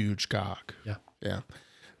a huge cock. Yeah.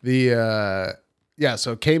 Yeah.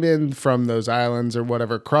 So it came in from those islands or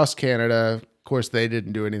whatever, across Canada. Of course, they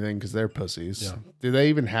didn't do anything because they're pussies. Yeah. Do they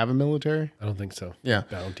even have a military? I don't think so. Yeah.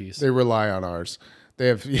 Bounties. They rely on ours. They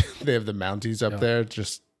have the Mounties up Yeah. there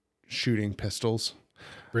just shooting pistols.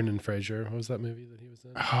 Brendan Fraser. What was that movie that he was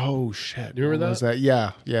in? Oh shit! You remember What was that?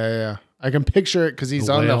 Yeah. I can picture it because he's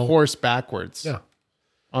The on the whale. horse backwards. Yeah.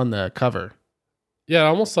 On the cover. Yeah, I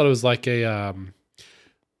almost thought it was like a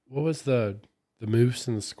what was the moose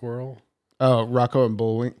and the squirrel? Oh, Rocco and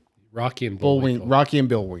Bullwink. Rocky and Bullwink. Bullwinkle. Rocky and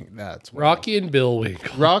Bullwink. That's what Rocky and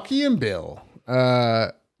Bullwinkle. Rocky and Bill.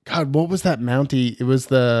 God, what was that Mountie? It was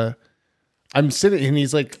the. I'm sitting and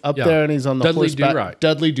he's like up Yeah. there and he's on the Dudley horseback. Do-Right.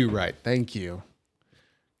 Dudley Do Right. Thank you.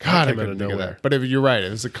 God, I came out couldn't of think of nowhere. that. But you're right. It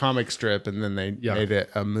was a comic strip, and then they Yeah. made it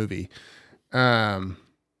a movie.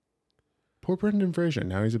 Poor Brendan Fraser.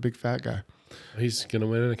 Now he's a big fat guy. He's gonna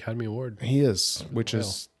win an Academy Award. He is, which Well.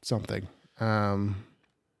 is something.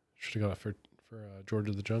 Should have got it for for George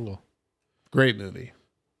of the Jungle. Great movie.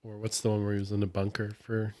 Or what's the one where he was in a bunker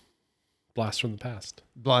for Blast from the Past?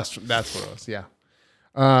 Blast. That's what it was. Yeah.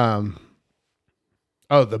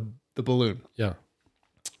 Oh, the balloon Yeah.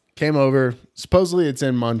 came over. Supposedly it's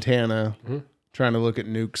in Montana, trying to look at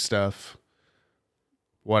nuke stuff.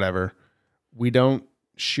 Whatever. We don't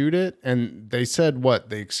shoot it, and they said what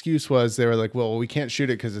the excuse was. They were like, "Well, we can't shoot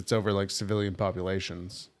it because it's over like civilian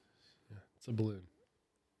populations." It's a balloon.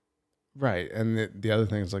 Right, and the other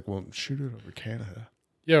thing is like, "Well, shoot it over Canada."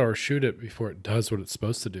 Yeah, or shoot it before it does what it's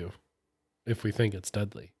supposed to do if we think it's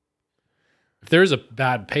deadly. If there's a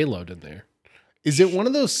bad payload in there. Is it one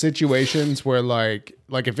of those situations where like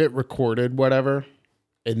if it recorded whatever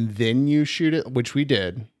and then you shoot it, which we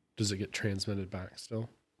did, Does it get transmitted back still?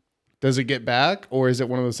 does it get back, or is it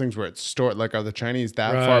one of those things where it's stored? Like, are the Chinese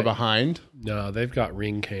that far Right. behind? No, they've got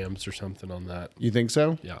ring cams or something on that. You think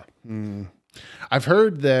so? Yeah. I've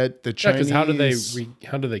heard that the Yeah, Chinese. because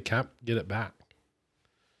how do they get it back?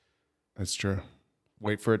 That's true.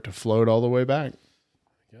 Wait for it to float all the way back.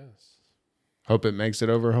 I guess. Hope it makes it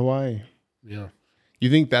over Hawaii. Yeah. You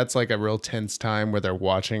think that's like a real tense time where they're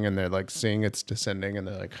watching and they're like seeing it's descending and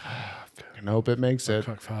they're like, I hope it makes it.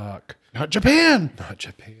 Fuck. Not Japan. Not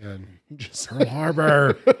Japan. Just Pearl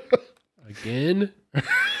Harbor. Again?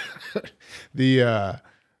 the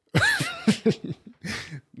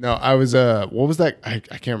no, I was what was that? I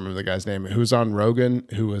can't remember the guy's name. Who was on Rogan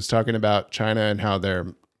who was talking about China and how they're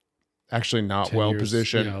actually not 10 well years,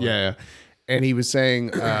 positioned. yeah, Yeah. And he was saying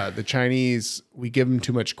the Chinese, we give them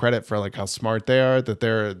too much credit for like how smart they are, that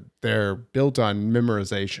they're built on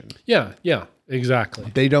memorization. Yeah,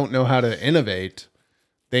 exactly. They don't know how to innovate.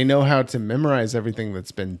 They know how to memorize everything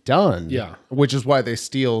that's been done. Yeah. Which is why they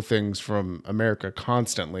steal things from America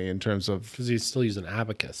constantly in terms of, Because he's still using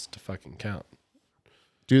abacus to fucking count.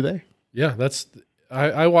 do they? Yeah,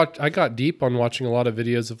 I got deep on watching a lot of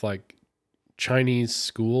videos of like Chinese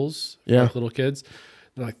schools, Yeah. like little kids.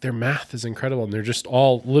 They're like, their math is incredible, and they're just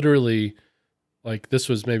all literally like, this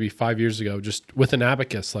was maybe 5 years ago, just with an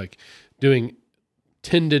abacus, like doing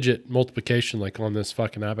 10-digit multiplication, like on this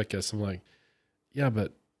fucking abacus. I'm like, yeah,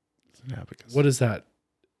 but what is that?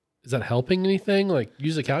 Is that helping anything? Like,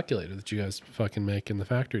 use a calculator that you guys fucking make in the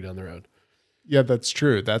factory down the road. Yeah, that's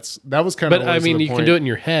true. That was kind of. But I mean, you can do it in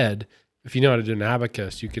your head. If you know how to do an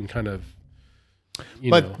abacus, you can kind of, you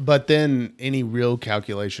know. But then any real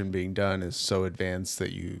calculation being done is so advanced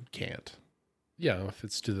that you can't. Yeah, if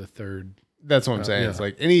it's to the third. That's what I'm saying. yeah. It's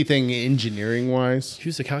like anything engineering wise.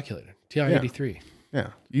 Use a calculator. TI-83. Yeah.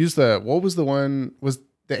 Use what was the one? Was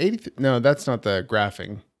the 80? No, that's not the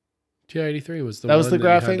graphing. TI-83 was the That one was the that you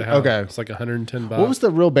had graphing? to have. Okay. It's like $110. What was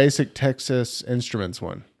the real basic Texas Instruments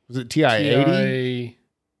one? Was it TI-80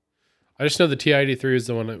 I just know the TI-83 is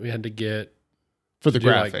the one that we had to get. for the do,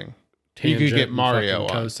 like, graphing? You could tangent get and Mario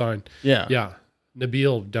fucking on. cosine. Yeah. Yeah.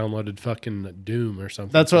 Nabil downloaded fucking Doom or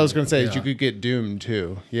something. That's what I was going to say. Yeah. Is you could get Doom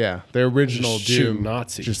too. Yeah. The original Just shoot Doom.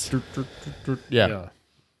 Nazis. Just yeah. yeah.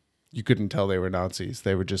 You couldn't tell they were Nazis.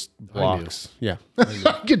 They were just I knew. blocks. Yeah.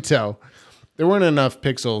 I could tell. There weren't enough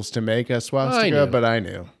pixels to make a swastika, knew. but I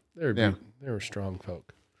knew. They were strong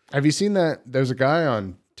folk. Have you seen that? There's a guy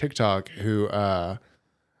on TikTok who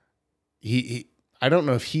he I don't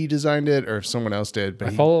know if he designed it or if someone else did, but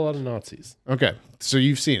I follow a lot of Nazis. okay. So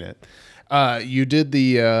you've seen it. You did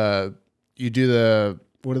the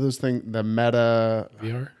what are those things? The Meta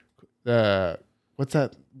VR? what's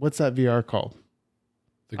that VR called?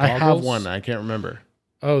 The I have goggles? one. I can't remember.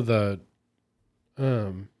 Oh, the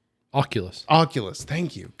Oculus. Oculus.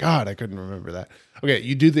 Thank you. God, I couldn't remember that. Okay,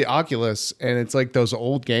 you do the Oculus, and it's like those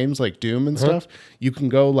old games like Doom and stuff. You can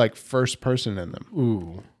go like first person in them,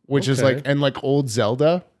 Ooh. which is Okay. like, and like old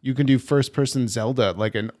Zelda. You can do first person Zelda,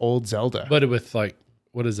 like an old Zelda. But with like,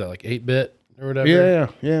 what is that, like 8-bit or whatever?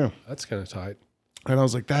 Yeah. That's kind of tight. And I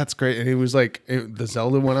was like, that's great. And it was like, the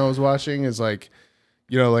Zelda one I was watching is like,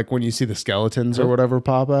 you know, like when you see the skeletons or whatever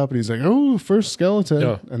pop up, and he's like, oh, first skeleton.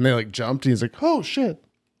 Yeah. And they like jumped, and he's like, oh, shit.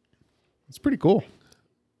 It's pretty cool.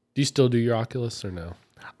 Do you still do your Oculus or no?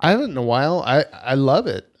 I haven't in a while. I love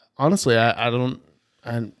it. Honestly, I don't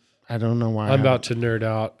know why. I'm about to nerd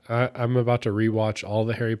out. I'm about to rewatch all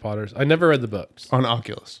the Harry Potters. I never read the books. on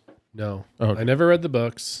Oculus. No. Okay. I never read the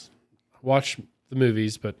books. Watched the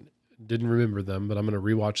movies, but didn't remember them. But I'm going to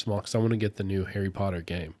rewatch them all because I want to get the new Harry Potter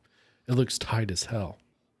game. It looks tight as hell.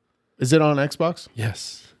 Is it on Xbox?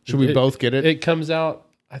 Yes. Should we both get it? It comes out,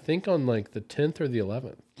 I think, on like the 10th or the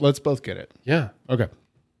 11th. Let's both get it. Yeah. Okay.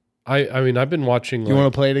 I mean, I've been watching. You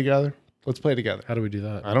want to play together? Let's play together. How do we do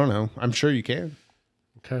that? I don't know. I'm sure you can.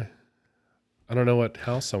 Okay. I don't know what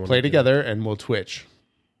house someone Play together and we'll Twitch.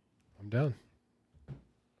 I'm down.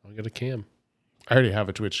 I'll get a cam. I already have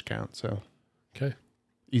a Twitch account, so Okay.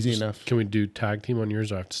 easy enough. Can we do tag team on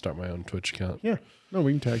yours? Or I have to start my own Twitch account. Yeah. No,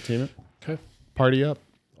 we can tag team it. Okay. Party up.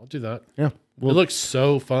 I'll do that. Yeah. It We'll looks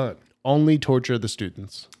so fun only torture the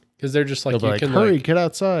students. because they're just like, They'll be you like, can hurry, like get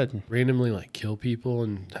outside. randomly like kill people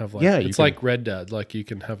and have like, Yeah, you it's can- like Red Dead. Like you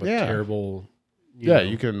can have a Yeah. terrible, Yeah, know,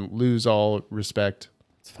 you can lose all respect.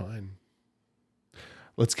 it's fine.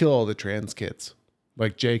 Let's kill all the trans kids.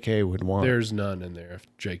 Like JK would want. There's none in there if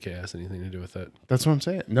JK has anything to do with it. That's what I'm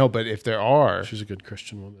saying. No, but if there are, She's a good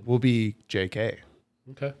Christian woman. we'll be JK.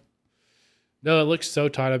 Okay. No, it looks so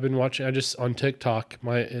tight. I've been watching. I just on TikTok.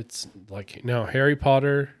 It's like now Harry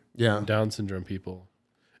Potter, Yeah. and Down syndrome people,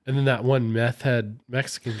 and then that one meth head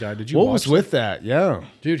Mexican guy. Did you What watch was with that? Yeah.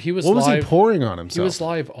 dude? He was What was live. he pouring on He himself? was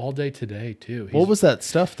live all day today too. What was that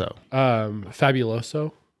stuff though?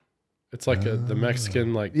 Fabuloso? It's like the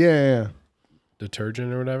Mexican like Yeah, yeah, yeah.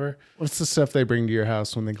 detergent or whatever. What's the stuff they bring to your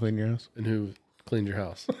house when they clean your house? And who cleaned your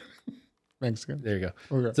house? Mexican. There you go.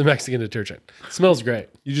 Okay. It's a Mexican detergent. Smells great.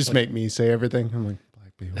 You just make me say everything. I'm like,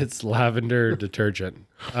 black people. It's lavender detergent.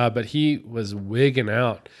 But he was wigging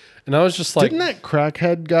out, and I was just like, Didn't that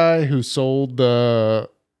crackhead guy who sold the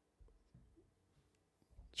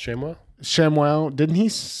ShamWow? didn't he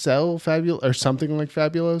sell Fabul or something like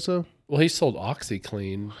Fabuloso? Well, he sold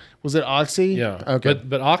OxyClean. Was it Oxy? Yeah. Okay.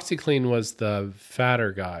 But OxyClean was the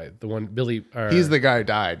fatter guy, the one Billy. He's the guy who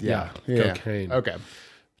died. Yeah. Yeah, cocaine. Okay.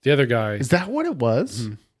 The other guy. Is that what it was?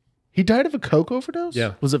 He died of a coke overdose?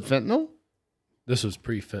 Yeah. Was it fentanyl? This was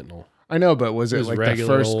pre-fentanyl. I know, but was it, was like the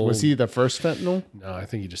regular first? old- Was he the first fentanyl? No, I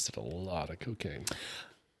think he just did a lot of cocaine.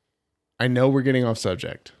 I know we're getting off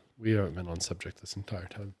subject. We haven't been on subject this entire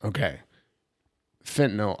time. Okay.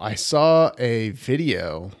 Fentanyl. I saw a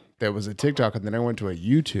video that was a TikTok and then I went to a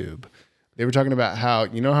YouTube. They were talking about how,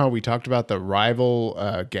 you know how we talked about the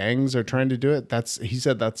rival gangs are trying to do it? He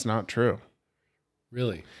said that's not true.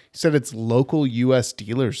 Really? He said it's local US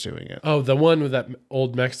dealers doing it. Oh, the one with that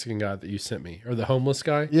old Mexican guy that you sent me, or the homeless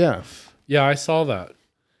guy? Yeah. Yeah, I saw that.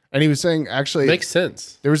 And he was saying actually Makes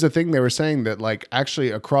sense. there was a thing they were saying that like actually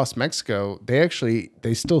across Mexico,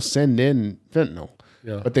 they still send in fentanyl,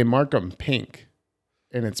 Yeah. but they mark them pink.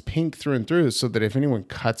 And it's pink through and through so that if anyone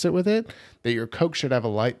cuts it with it, that your Coke should have a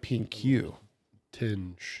light pink hue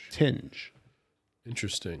tinge.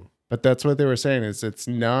 Interesting. But that's what they were saying is it's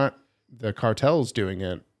not the cartels doing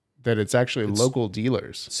it, that it's actually local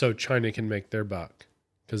dealers. So China can make their buck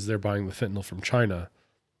because they're buying the fentanyl from China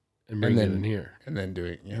and bringing it in here. And then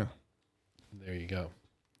doing, yeah. There you go.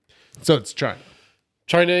 So it's China.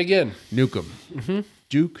 China again. Nukem. Mm-hmm.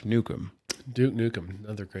 Duke Nukem. Duke Nukem,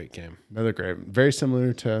 another great game. Another great, very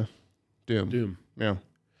similar to Doom. Doom. Yeah.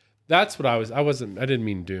 That's what I didn't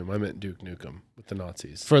mean Doom. I meant Duke Nukem with the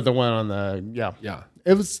Nazis. For the one on the, yeah. Yeah.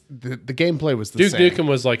 It was, the gameplay was the Duke same. Nukem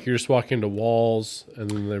was like you're just walking into walls and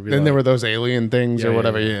then there'd be Then like, there were those alien things or Yeah,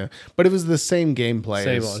 whatever, yeah, yeah. But it was the same gameplay.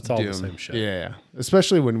 Same- as it's all the Doom. same shit. Yeah,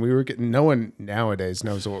 especially when we were getting. No one nowadays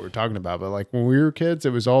knows what we're talking about, but like when we were kids,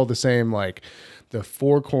 it was all the same. Like the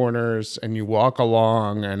four corners, and you walk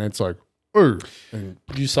along, and it's like, and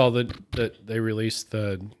you saw that they released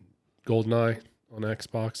the GoldenEye on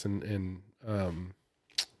Xbox and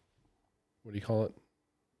what do you call it?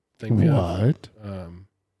 Thing we have. what?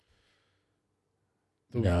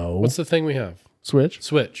 The- What's the thing we have? Switch?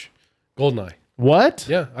 Switch. GoldenEye. What?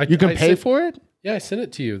 Yeah. You can pay for it? Yeah, I sent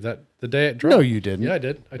it to you the day it dropped. No, you didn't. Yeah, I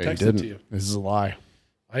did. I No, you texted it didn't. to you. This is a lie.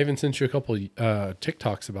 I even sent you a couple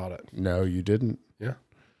TikToks about it. No, you didn't. Yeah.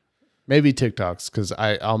 Maybe TikToks because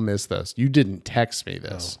I'll miss those. You didn't text me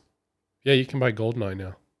this. Yeah, you can buy GoldenEye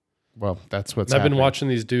now. Well, that's what's. And I've been happening. watching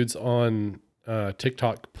these dudes on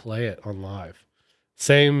TikTok play it on live.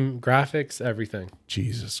 Same graphics, everything.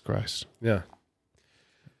 Jesus Christ! Yeah.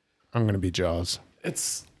 I'm gonna be Jaws.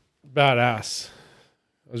 It's badass.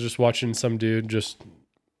 I was just watching some dude just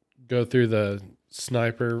go through the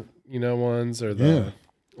sniper, ones or the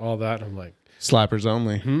all that. I'm like, Slappers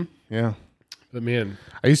only. Yeah. but man,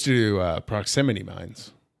 I used to do proximity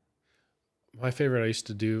mines. my favorite I used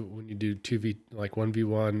to do when you do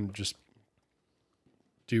 1v1, just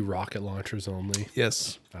do rocket launchers only.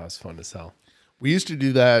 Yes. That was fun as hell. We used to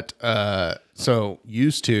do that.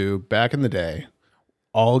 Used to back in the day,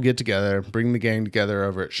 all get together, bring the gang together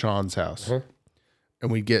over at Sean's house. And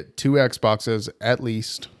we'd get 2 Xboxes at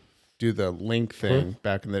least, do the link thing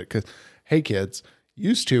back in the, because, hey kids,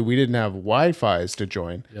 used to, we didn't have Wi-Fi's to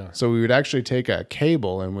join. Yeah. So we would actually take a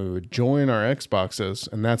cable and we would join our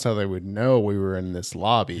Xboxes, and that's how they would know we were in this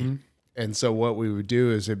lobby. And so what we would do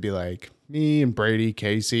is it'd be like me and Brady,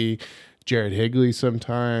 Casey, Jared Higley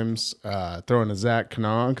sometimes, throwing a Zach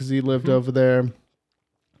Kanan because he lived over there.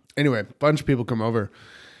 Anyway, a bunch of people come over.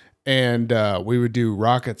 and we would do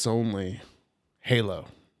Rockets only Halo.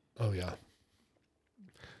 Oh yeah.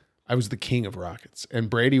 I was the king of Rockets, and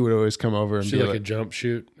Brady would always come over and She be like like, a jump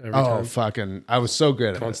shoot every "Oh, time. fucking!" I was so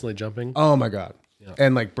good at it. Constantly jumping. Oh my god! Yeah.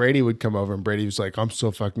 And like Brady would come over, and Brady was like, "I'm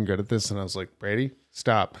so fucking good at this," and I was like, "Brady,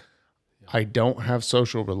 stop! I don't have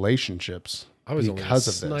social relationships I was because only a of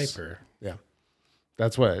this." sniper. Yeah,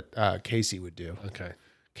 that's what Casey would do. Okay.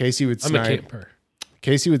 Casey would I'm a snipe. camper.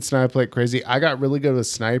 Casey would snipe like crazy. I got really good with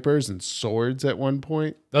snipers and swords at one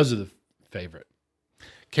point. Those are the favorite.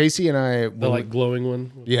 Casey and I, The like glowing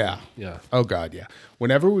one. yeah. Yeah. Oh God, yeah.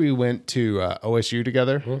 Whenever we went to OSU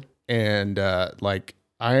together, and like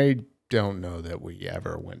I don't know that we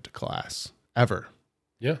ever went to class ever.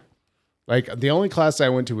 Yeah. Like the only class I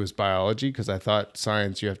went to was biology because I thought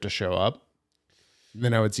science you have to show up. And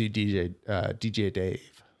then I would see DJ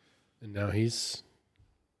Dave. And now he's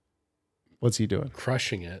What's he doing?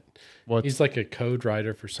 crushing it. What? He's like a code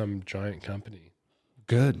writer for some giant company.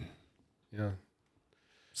 Good, Yeah.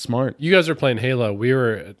 smart. You guys were playing Halo. We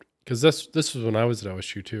were, because this was when I was at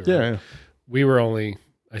OSU too. Right? Yeah. We were only,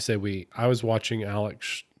 I was watching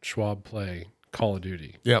Alex Schwab play Call of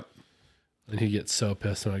Duty. Yep. And he'd get so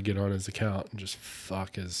pissed when I'd get on his account and just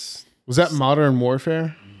fuck his. Was that Modern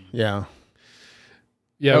Warfare? Yeah.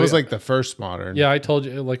 Yeah. That was like the first Modern. Yeah, I told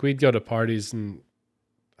you, like we'd go to parties and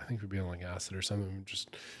I think we'd be on like acid or something. And just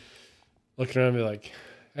looking around and be like,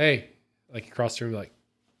 hey, like across the room, like,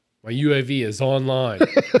 my UAV is online.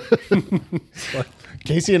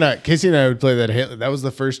 Casey and I would play that Halo. That was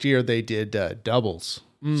the first year they did doubles.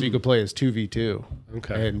 So you could play as 2v2.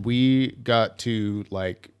 Okay. And we got to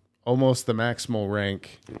like almost the maximal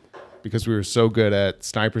rank because we were so good at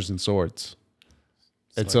snipers and swords.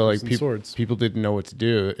 And so like Snipers and swords. people didn't know what to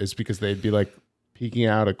do. Is because they'd be like peeking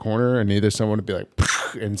out a corner and either someone would be like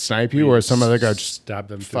and snipe you or some other guy would just stab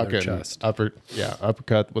them through their fucking chest.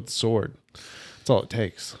 uppercut with the sword. That's all it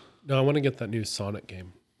takes. No, I want to get that new Sonic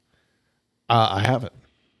game. I have it.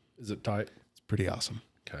 Is it tight? It's pretty awesome.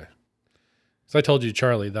 Okay. So I told you,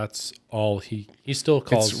 Charlie, that's all he still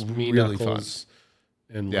calls me really Knuckles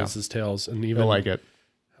and Yeah. Liz's Tails. And I even like it.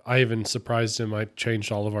 I even surprised him. I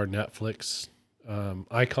changed all of our Netflix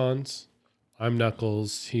icons. I'm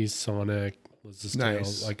Knuckles. He's Sonic. Liz's Nice.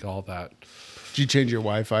 Tails. Like all that. Did you change your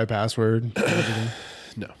Wi-Fi password?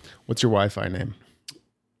 No. What's your Wi-Fi name?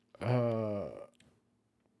 I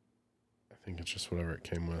think it's just whatever it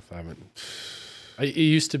came with. It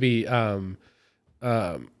used to be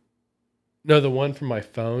no, the one from my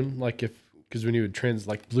phone, like because when you would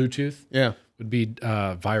like Bluetooth Yeah. would be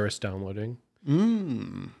virus downloading.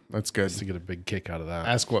 That's I good. used to get a big kick out of that.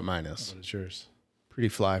 Ask what mine is. What is yours? Pretty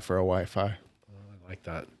fly for a Wi-Fi. I like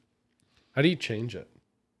that. How do you change it?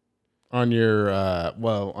 On your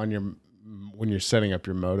when you're setting up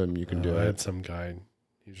your modem, you can do I it. had some guy.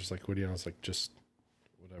 He was just like, "What do you?" I was like, "Just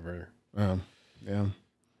whatever." Yeah.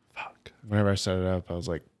 Fuck. Whenever I set it up, I was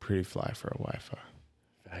like, pretty fly for a Wi-Fi.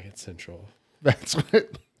 Faggot Central That's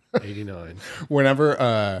what. 89.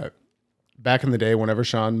 Whenever back in the day, whenever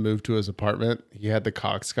Sean moved to his apartment, he had the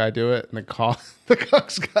Cox guy do it, and the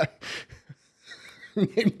Cox guy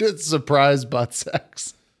named it surprise butt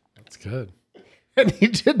sex, That's good. and he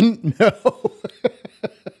didn't know.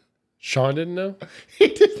 Sean didn't know. He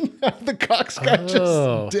didn't know. The Cox guy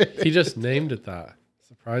Oh, just did it. he just named it that.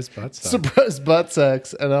 Surprise butt stuff. Surprise butt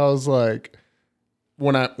sex, and I was like,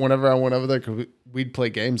 whenever I went over there, 'cause we'd play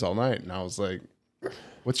games all night, and I was like,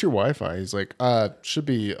 "What's your Wi-Fi?" He's like, should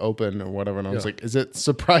be open or whatever." And I was Yeah. like, "Is it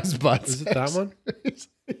surprise butt Is sex?" it that one?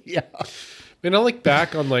 Yeah. Man, I look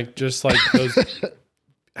back on like just like those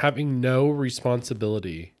having no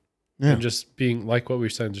responsibility Yeah. and just being like what we were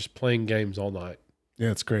saying, just playing games all night.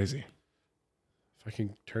 Yeah, it's crazy. If I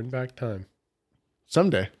can turn back time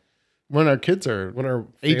Someday, when our kids are when our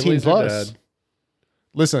 18 families are plus. dead.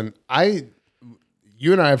 Listen,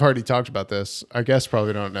 you and I have already talked about this. Our guests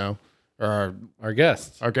probably don't know, or Our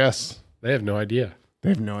guests, our guests, they have no idea. they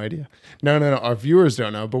have no idea. No. Our viewers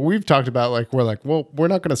don't know, but we've talked about like we're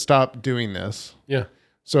not going to stop doing this. Yeah.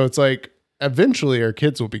 So it's like eventually our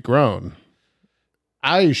kids will be grown.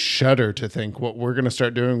 I shudder to think what we're going to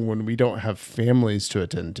start doing when we don't have families to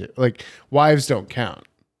attend to. Like wives don't count.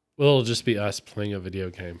 Well, it'll just be us playing a video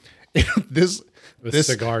game This with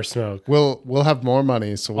cigar smoke. we'll have more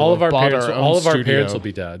money, so we'll All of have our bought parents, our own all of our studio. parents will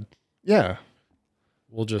be dead. Yeah,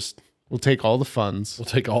 We'll take all the funds.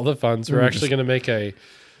 take all the funds. We're actually going to make we're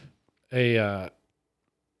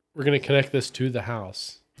going to connect this to the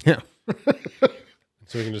house. Yeah.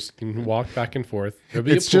 So we can walk back and forth. There'll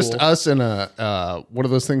be It's a just pool. us in a what are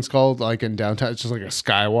those things called? Like in downtown, it's just like a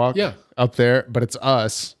skywalk. Yeah. up there, but it's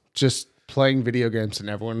us just playing video games and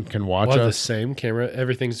everyone can watch Well, the us. same camera.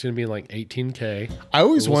 Everything's going to be like 18K. I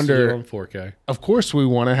always We'll still do it wonder, on 4K. of course, we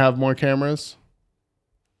want to have more cameras.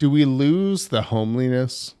 Do we lose the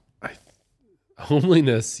homeliness?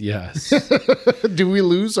 Homeliness, yes. Do we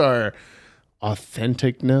lose our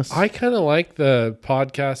authenticness? I kind of like the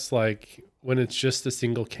podcast like when it's just a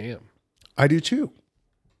single cam. I do too,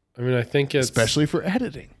 I mean, I think it's especially for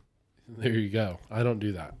editing. there you go. I don't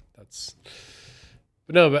do that.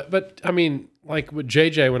 But I mean, like with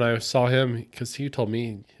JJ, when I saw him, because he told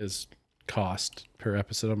me his cost per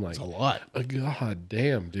episode, I'm like, A lot. oh, God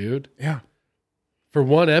damn, dude. Yeah. For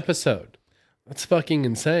one episode. That's fucking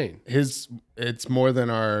insane. It's more than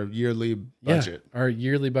our yearly budget. Yeah, our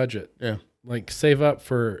yearly budget. Yeah. Like save up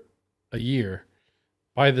for a year,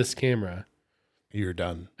 buy this camera, You're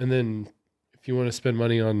done. and then if you want to spend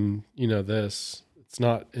money on, this, it's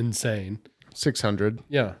not insane. 600.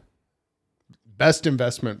 Yeah. Best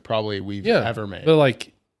investment probably we've Yeah. ever made. But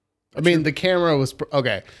like, I mean, the camera was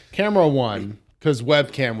okay. Camera one because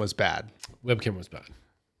webcam was bad. webcam was bad.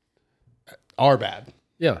 Are bad.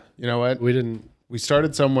 Yeah. You know what? We didn't. We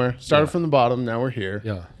started somewhere. Started from the bottom. Now we're here.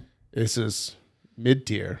 Yeah. This is mid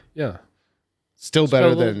tier. Yeah. Still Got a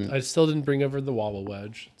better little- than. I still didn't bring over the wobble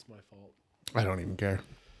wedge. It's my fault. I don't even care.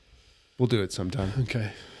 We'll do it sometime.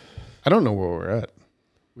 Okay. I don't know where we're at.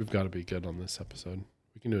 We've got to be good on this episode.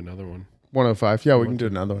 We can do another one. 105. Yeah, we can do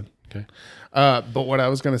another one. Okay. But what I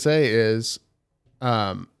was going to say is,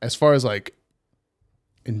 as far as like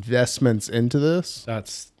investments into this,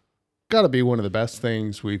 That's, got to be one of the best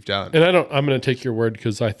things we've done. and I'm going to take your word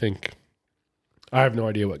because I think I have no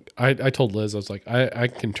idea what I told Liz. I was like, I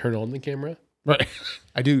can turn on the camera, Right.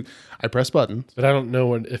 I do. I press buttons. but I don't know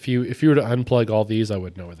what, if you were to unplug all these, I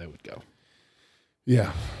would know where they would go.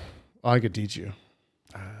 Yeah. I could teach you.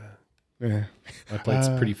 Yeah. My plate's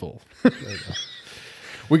pretty full. There you go.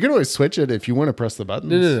 We could always switch it if you want to press the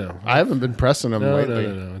buttons. No. I haven't been pressing them No, lately.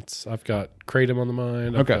 no. I've got Kratom on the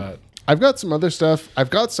mind. Okay. I've got some other stuff.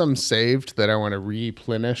 I've got some saved that I want to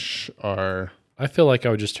replenish. I feel like I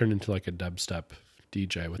would just turn into like a dubstep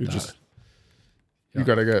DJ with that. You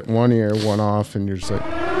got to get one ear, one off, and you're just like,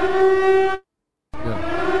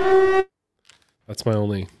 Yeah. That's my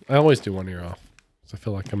only. I always do one ear off. So I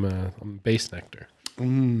feel like I'm a bass nectar.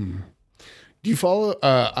 do you follow?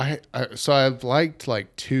 So I've liked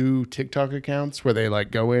like 2 TikTok accounts where they like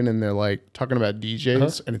go in and they're like talking about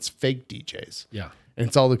DJs and it's fake DJs. Yeah. And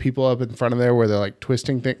it's all the people up in front of there where they're like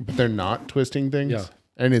twisting things, but they're not twisting things. Yeah.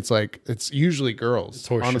 And it's like, it's usually girls, It's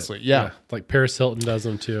horseshit. honestly. Yeah. Like Paris Hilton does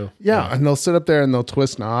them too. Yeah. And they'll sit up there and they'll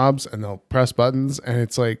twist knobs and they'll press buttons. And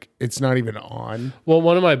it's like, it's not even on. Well,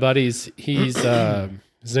 one of my buddies, he's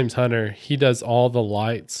his name's Hunter. He does all the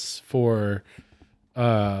lights for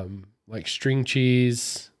like String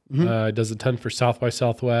Cheese. Does a ton for South by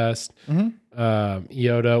Southwest.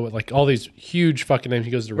 Iota with like all these huge fucking names.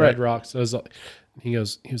 He goes to Red Right. Rocks. So he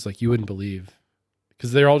was like, you wouldn't believe,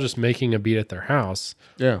 because they're all just making a beat at their house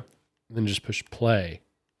Yeah. and then just push play,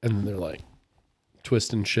 and then they're like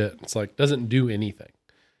twisting shit. It's like doesn't do anything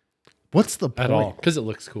What's the point? at all because it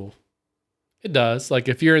looks cool. It does. Like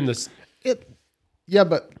if you're in this, Yeah,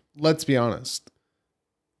 but let's be honest.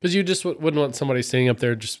 because you just wouldn't want somebody standing up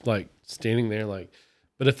there just like standing there like.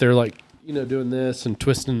 But if they're like doing this and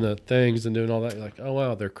twisting the things and doing all that, you're like, oh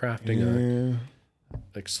wow, they're crafting a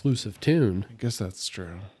exclusive tune. I guess that's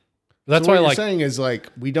true. That's So why what I you're like saying is like,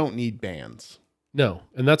 we don't need bands. no,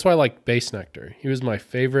 and that's why I like Bass Nectar. He was my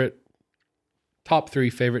favorite, top 3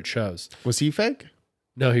 favorite shows. Was he fake?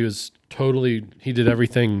 No, he was totally. He did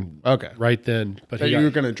everything Okay. right then, but That he you were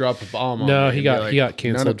got, going to drop a bomb on no, me he and got be like, he got none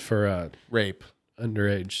canceled of for rape.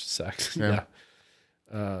 underage sex. Yeah.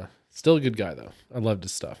 Yeah. Still a good guy though. I loved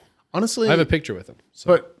his stuff. Honestly, I have a picture with him. So.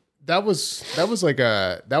 but that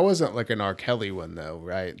wasn't like an R. Kelly one though,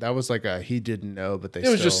 right? That was like a he didn't know, but they. It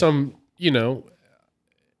was just some,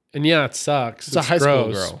 and yeah, it sucks. It's a high school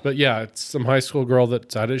gross, girl. But yeah, it's some high school girl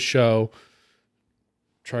that's at his show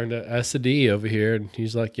trying to S a D over here. And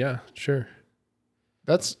he's like, yeah, sure.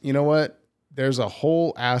 That's, you know what? There's a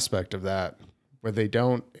whole aspect of that where they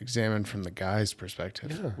don't examine from the guy's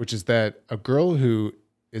perspective, Yeah. which is that a girl who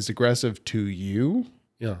is aggressive to you,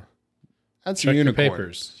 Yeah. that's Check a your unicorn.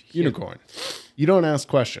 papers. Unicorn. You don't ask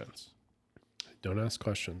questions. Don't ask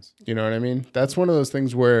questions. You know what I mean? That's one of those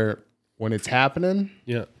things where when it's happening,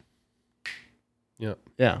 Yeah. Yeah.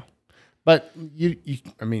 yeah. But you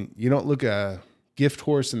don't look a gift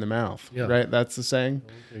horse in the mouth, Yeah. right? That's the saying.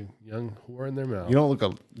 A young whore in their mouth. You don't look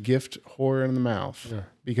a gift whore in the mouth Yeah.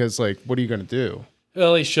 because, like, what are you going to do?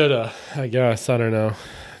 Well, he should have, I guess. I don't know.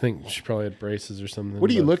 I think she probably had braces or something. What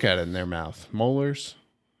do you but look at in their mouth? Molars?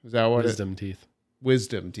 Is that what it? Wisdom teeth.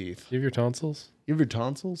 wisdom teeth. You have your tonsils? You have your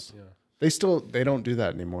tonsils? Yeah. They don't do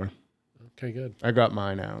that anymore. Okay, good. I got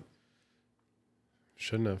mine out.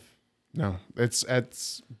 Shouldn't have. No,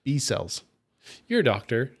 it's B cells. You're a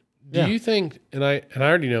doctor. Do Yeah. you think, and I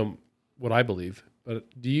already know what I believe, but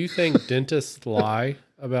do you think dentists lie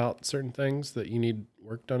about certain things that you need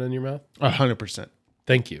work done in your mouth? 100%.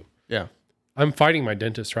 Thank you. Yeah. I'm fighting my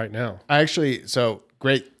dentist right now. So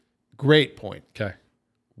great point. Okay.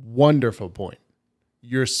 Wonderful point.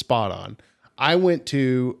 You're spot on. I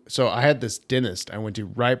had this dentist I went to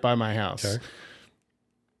right by my house. Okay.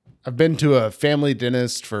 I've been to a family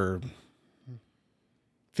dentist for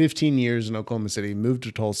 15 years in Oklahoma City, moved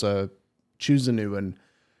to Tulsa, choose a new one.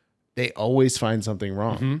 They always find something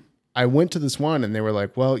wrong. Mm-hmm. I went to this one and they were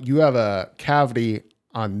like, well, you have a cavity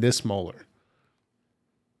on this molar.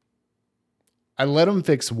 I let them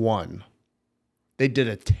fix one. They did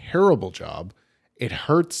a terrible job. It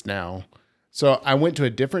hurts now. So I went to a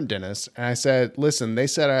different dentist and I said, listen, they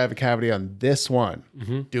said I have a cavity on this one.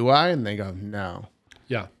 Mm-hmm. Do I? And they go, no.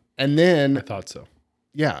 Yeah, And I then, thought so.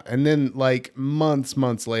 yeah. And then like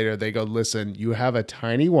months later, they go, listen, you have a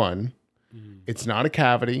tiny one. It's not a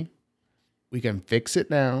cavity. We can fix it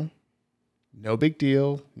now. No big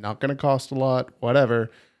deal. Not going to cost a lot,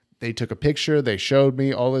 whatever. They took a picture. They showed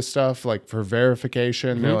me all this stuff like for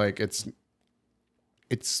verification. They're like, it's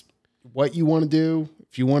what you want to do.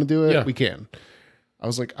 If you want to do it, Yeah. we can. I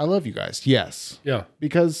was like, I love you guys. Yes. Yeah.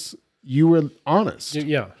 Because you were honest.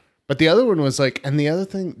 Yeah. But the other one was like, and the other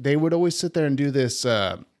thing, they would always sit there and do this.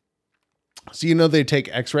 So, they take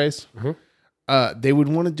x-rays. They would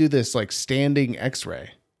want to do this like standing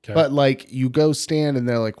x-ray. Okay. But like you go stand and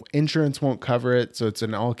they're like, insurance won't cover it. So it's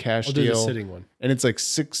an all cash I'll do deal. the sitting one. And it's like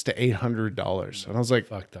 $600 to $800. And I was like,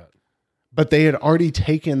 Fuck that. but they had already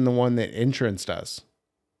taken the one that insurance does.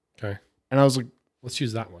 Okay. And I was like, Let's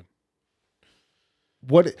use that one.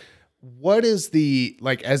 what is the,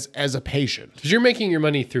 like, as a patient? Because you're making your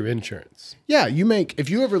money through insurance. Yeah, if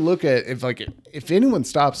you ever look at, if anyone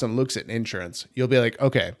stops and looks at insurance, you'll be like,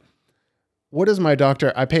 okay, what is my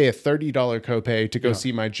doctor? I pay a $30 copay to go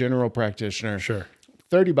see my general practitioner. Sure.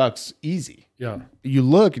 $30 easy. Yeah. You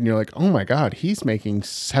look and you're like, oh my God, he's making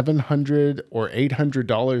 $700 or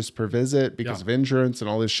 $800 per visit because of insurance and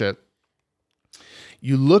all this shit.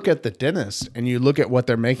 You look at the dentist and you look at what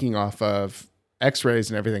they're making off of x-rays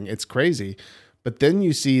and everything. It's crazy. But then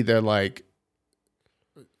you see they're like,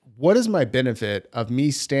 what is my benefit of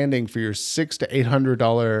me standing for your $600 to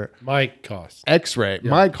 $800 My cost. x-ray,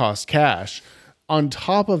 my cost cash on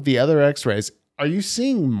top of the other x-rays? Are you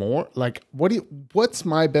seeing more? Like, what's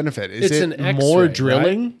my benefit? Is It's it an more X-ray,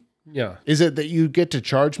 drilling? right? Yeah. Is it that you get to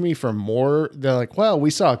charge me for more? They're like, well, we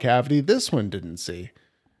saw a cavity. This one didn't see.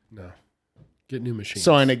 No. Get new machines.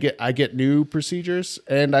 So I get new procedures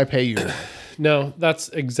and I pay you more. No, that's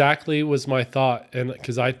exactly was my thought. And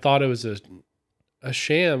because I thought it was a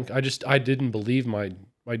sham. I didn't believe my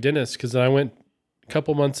dentist, because I went a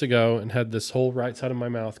couple months ago and had this whole right side of my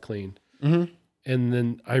mouth cleaned. Mm-hmm. And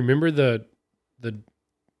then I remember the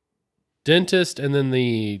dentist and then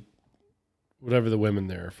the whatever the women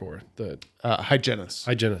there are for, the Hygienist.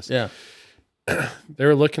 hygienist. Yeah. They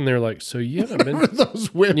were looking, they're like, so you haven't been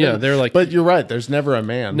Those women. Yeah, they're like, but you're right. There's never a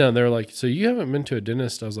man. no, they're like, so you haven't been to a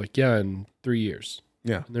dentist? I was like, yeah, in 3 years.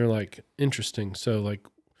 Yeah. And they're like, interesting. So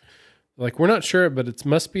like we're not sure, but it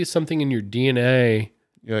must be something in your DNA.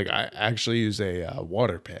 You're like, I actually use a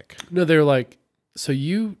water pick. No, they're like, so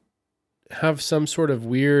you have some sort of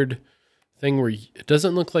weird thing where it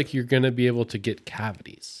doesn't look like you're going to be able to get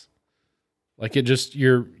cavities. Like it just,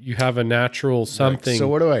 you have a natural something. Like, so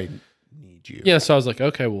what do I need you? Yeah. So I was like,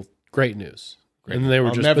 okay, well, great news. And they were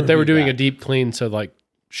I'll never but they were be doing a back. deep clean. So like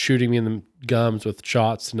shooting me in the gums with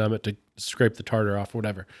shots to numb it, to scrape the tartar off,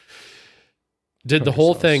 whatever. Did the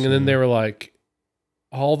whole thing. And then they were like,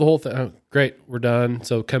 the whole thing. Oh, great. We're done.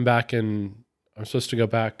 So come back, and I'm supposed to go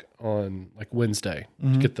back on like Wednesday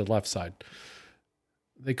to get the left side.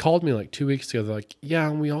 They called me like 2 weeks ago. They're like, yeah,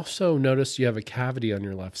 and we also noticed you have a cavity on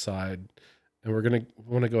your left side, and we're going to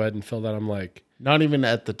want to go ahead and fill that. I'm like, Not even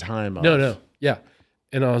at the time. no. Yeah.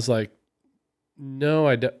 And I was like, no,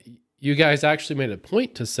 I don't. You guys actually made a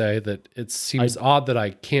point to say that it seems odd that I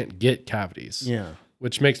can't get cavities. Yeah.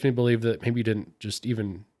 Which makes me believe that maybe you didn't just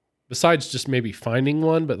even, besides just maybe finding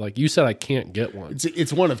one, but like you said, I can't get one.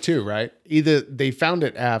 It's one of two, right? Either they found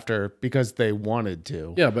it after because they wanted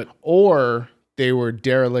to. Yeah, but Or they were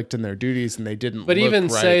derelict in their duties and they didn't But look even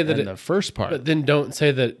right say that in the first part. but then don't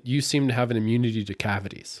say that you seem to have an immunity to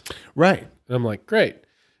cavities. Right. And I'm like, great.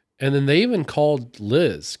 And then they even called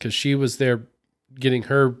Liz because she was there getting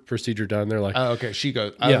her procedure done. They're like, Oh, okay. She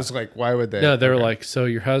goes, I Yeah. was like, why would they? no, they were Okay. like, so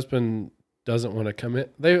your husband doesn't want to come in.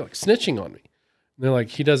 They're like snitching on me. And they're like,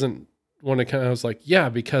 he doesn't want to come. I was like, yeah,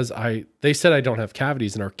 because they said I don't have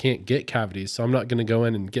cavities and I can't get cavities. So I'm not going to go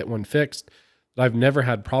in and get one fixed. I've never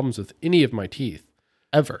had problems with any of my teeth.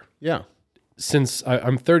 Ever. Yeah. Since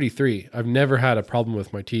I'm 33, I've never had a problem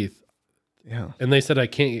with my teeth. Yeah. And they said I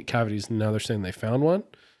can't get cavities. And now they're saying they found one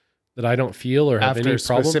that I don't feel or have After any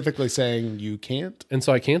problem. specifically saying you can't. And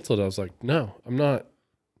so I canceled. I was like, no, I'm not.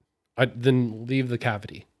 I then leave the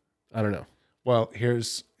cavity. I don't know. Well,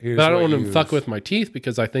 here's But I don't want to fuck with my teeth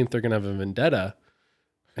because I think they're going to have a vendetta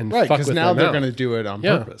and right, fuck because with now my they're mouth. going to do it on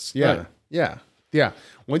Yeah, purpose. Yeah. right. Yeah. Yeah.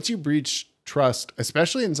 Once you breach trust,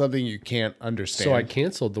 especially in something you can't understand. So I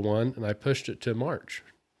canceled the one and I pushed it to March.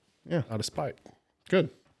 Yeah. Out of spite. Good.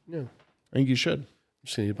 Yeah. I think you should. I'm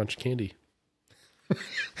just going to eat a bunch of candy.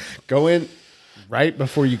 Go in right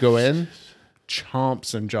before you go in, chomp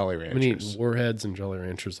some Jolly I'm going to Ranchers. eat Warheads and Jolly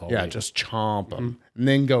Ranchers all Yeah, week. just chomp them. And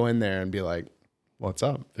then go in there and be like, what's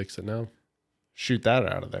up? Fix it now. Shoot that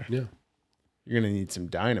out of there. Yeah. You're going to need some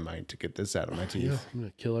dynamite to get this out of my teeth. Yeah. I'm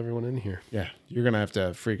going to kill everyone in here. Yeah. You're going to have to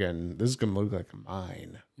freaking, this is going to look like a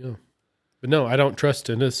mine. Yeah. But no, I don't trust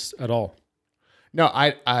dentists at all. No,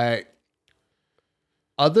 I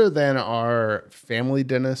other than our family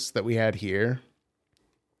dentist that we had here,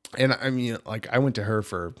 and I mean, like I went to her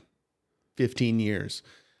for 15 years.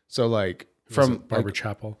 So like from Barbara like,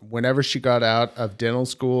 Chapel. whenever she got out of dental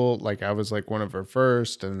school, like I was like one of her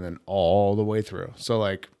first and then all the way through. So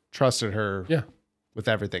like trusted her Yeah. with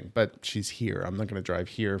everything, but she's here. I'm not going to drive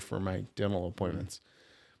here for my dental appointments.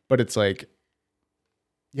 But it's like,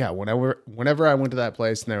 yeah, whenever I went to that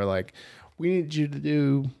place and they were like, we need you to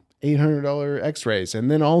do $800 x-rays. And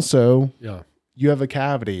then also Yeah. you have a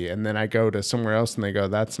cavity. And then I go to somewhere else and they go,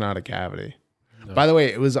 that's not a cavity. No. By the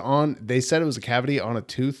way, they said it was a cavity on a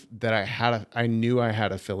tooth that I knew I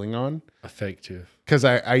had a filling on. A fake tooth. Cause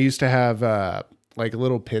I used to have like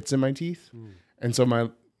little pits in my teeth. And so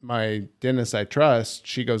my dentist I trust,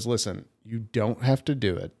 she goes, listen, you don't have to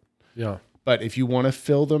do it. Yeah. But if you want to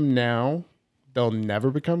fill them now, they'll never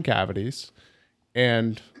become cavities.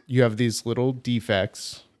 And you have these little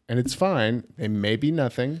defects and it's fine. They may be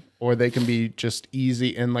nothing or they can be just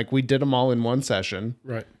easy. And like we did them all in one session.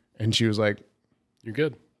 Right. And she was like, You're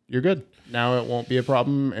good. you're good. Now it won't be a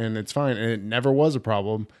problem and it's fine. And it never was a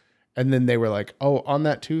problem. And then they were like, oh, on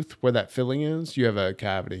that tooth where that filling is, you have a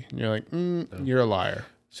cavity. And you're like, you're a liar.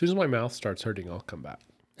 As soon as my mouth starts hurting, I'll come back.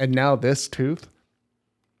 And now this tooth,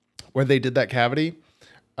 where they did that cavity,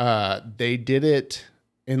 they did it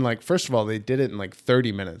in like, first of all, they did it in like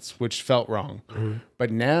 30 minutes, which felt wrong. Mm-hmm.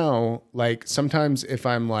 But now, like sometimes if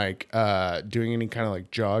I'm like doing any kind of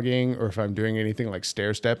like jogging or if I'm doing anything like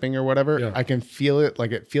stair stepping or whatever, I can feel it.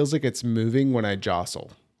 Like it feels like it's moving when I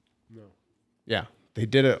jostle. No. Yeah. They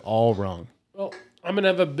did it all wrong. Well, I'm going to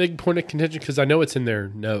have a big point of contention because I know it's in their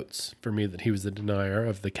notes for me that he was the denier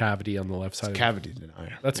of the cavity on the left side. Cavity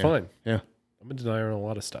denier. That's Yeah. fine. Yeah. I'm a denier on a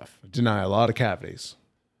lot of stuff. Deny a lot of cavities.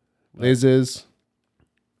 Liz's,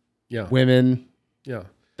 Yeah. women, Yeah.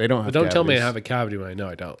 they don't have But don't tell me I cavities. have a cavity when I know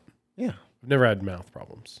I don't. Yeah. I've never had mouth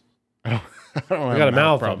problems. I don't have got a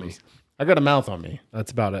mouth on problems. me. I got a mouth on me.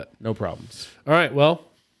 That's about it. No problems. All right. Well,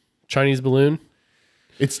 Chinese balloon.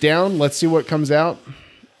 It's down. Let's see what comes out.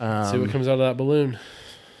 See what comes out of that balloon.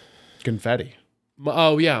 Confetti.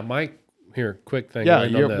 Oh, yeah. Here, quick thing. Yeah.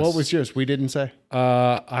 Land on this. What was yours? We didn't say.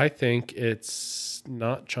 I think it's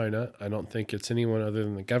not China. I don't think it's anyone other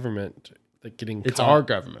than the government that getting It's caught. our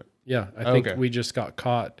government. Yeah, I think Okay. we just got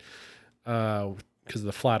caught because of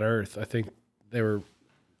the flat Earth. I think they were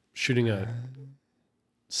shooting a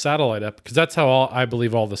satellite up because that's how I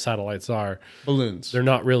believe all the satellites are. Balloons. They're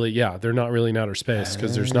not really, they're not really in outer space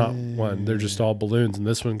because there's not one. They're just all balloons, and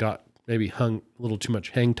this one got maybe hung a little too much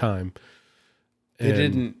hang time. They And-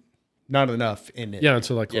 didn't. Not enough in it. Yeah, and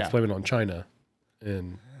so like let's Yeah. blame it on China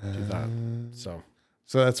and do that. So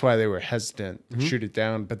that's why they were hesitant to shoot it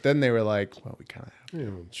down. But then they were like, well, we kind of have to Yeah,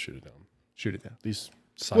 we'll shoot it down. shoot it down. These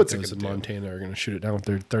What's it psychos in gonna do? Montana are going to shoot it down with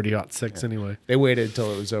their 30-06 anyway. They waited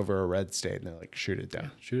until it was over a red state and they're like, shoot it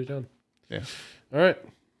down. Shoot it down. Yeah. All right.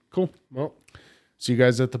 Cool. Well, See you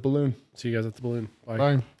guys at the balloon. see you guys at the balloon. Bye.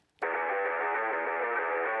 Bye.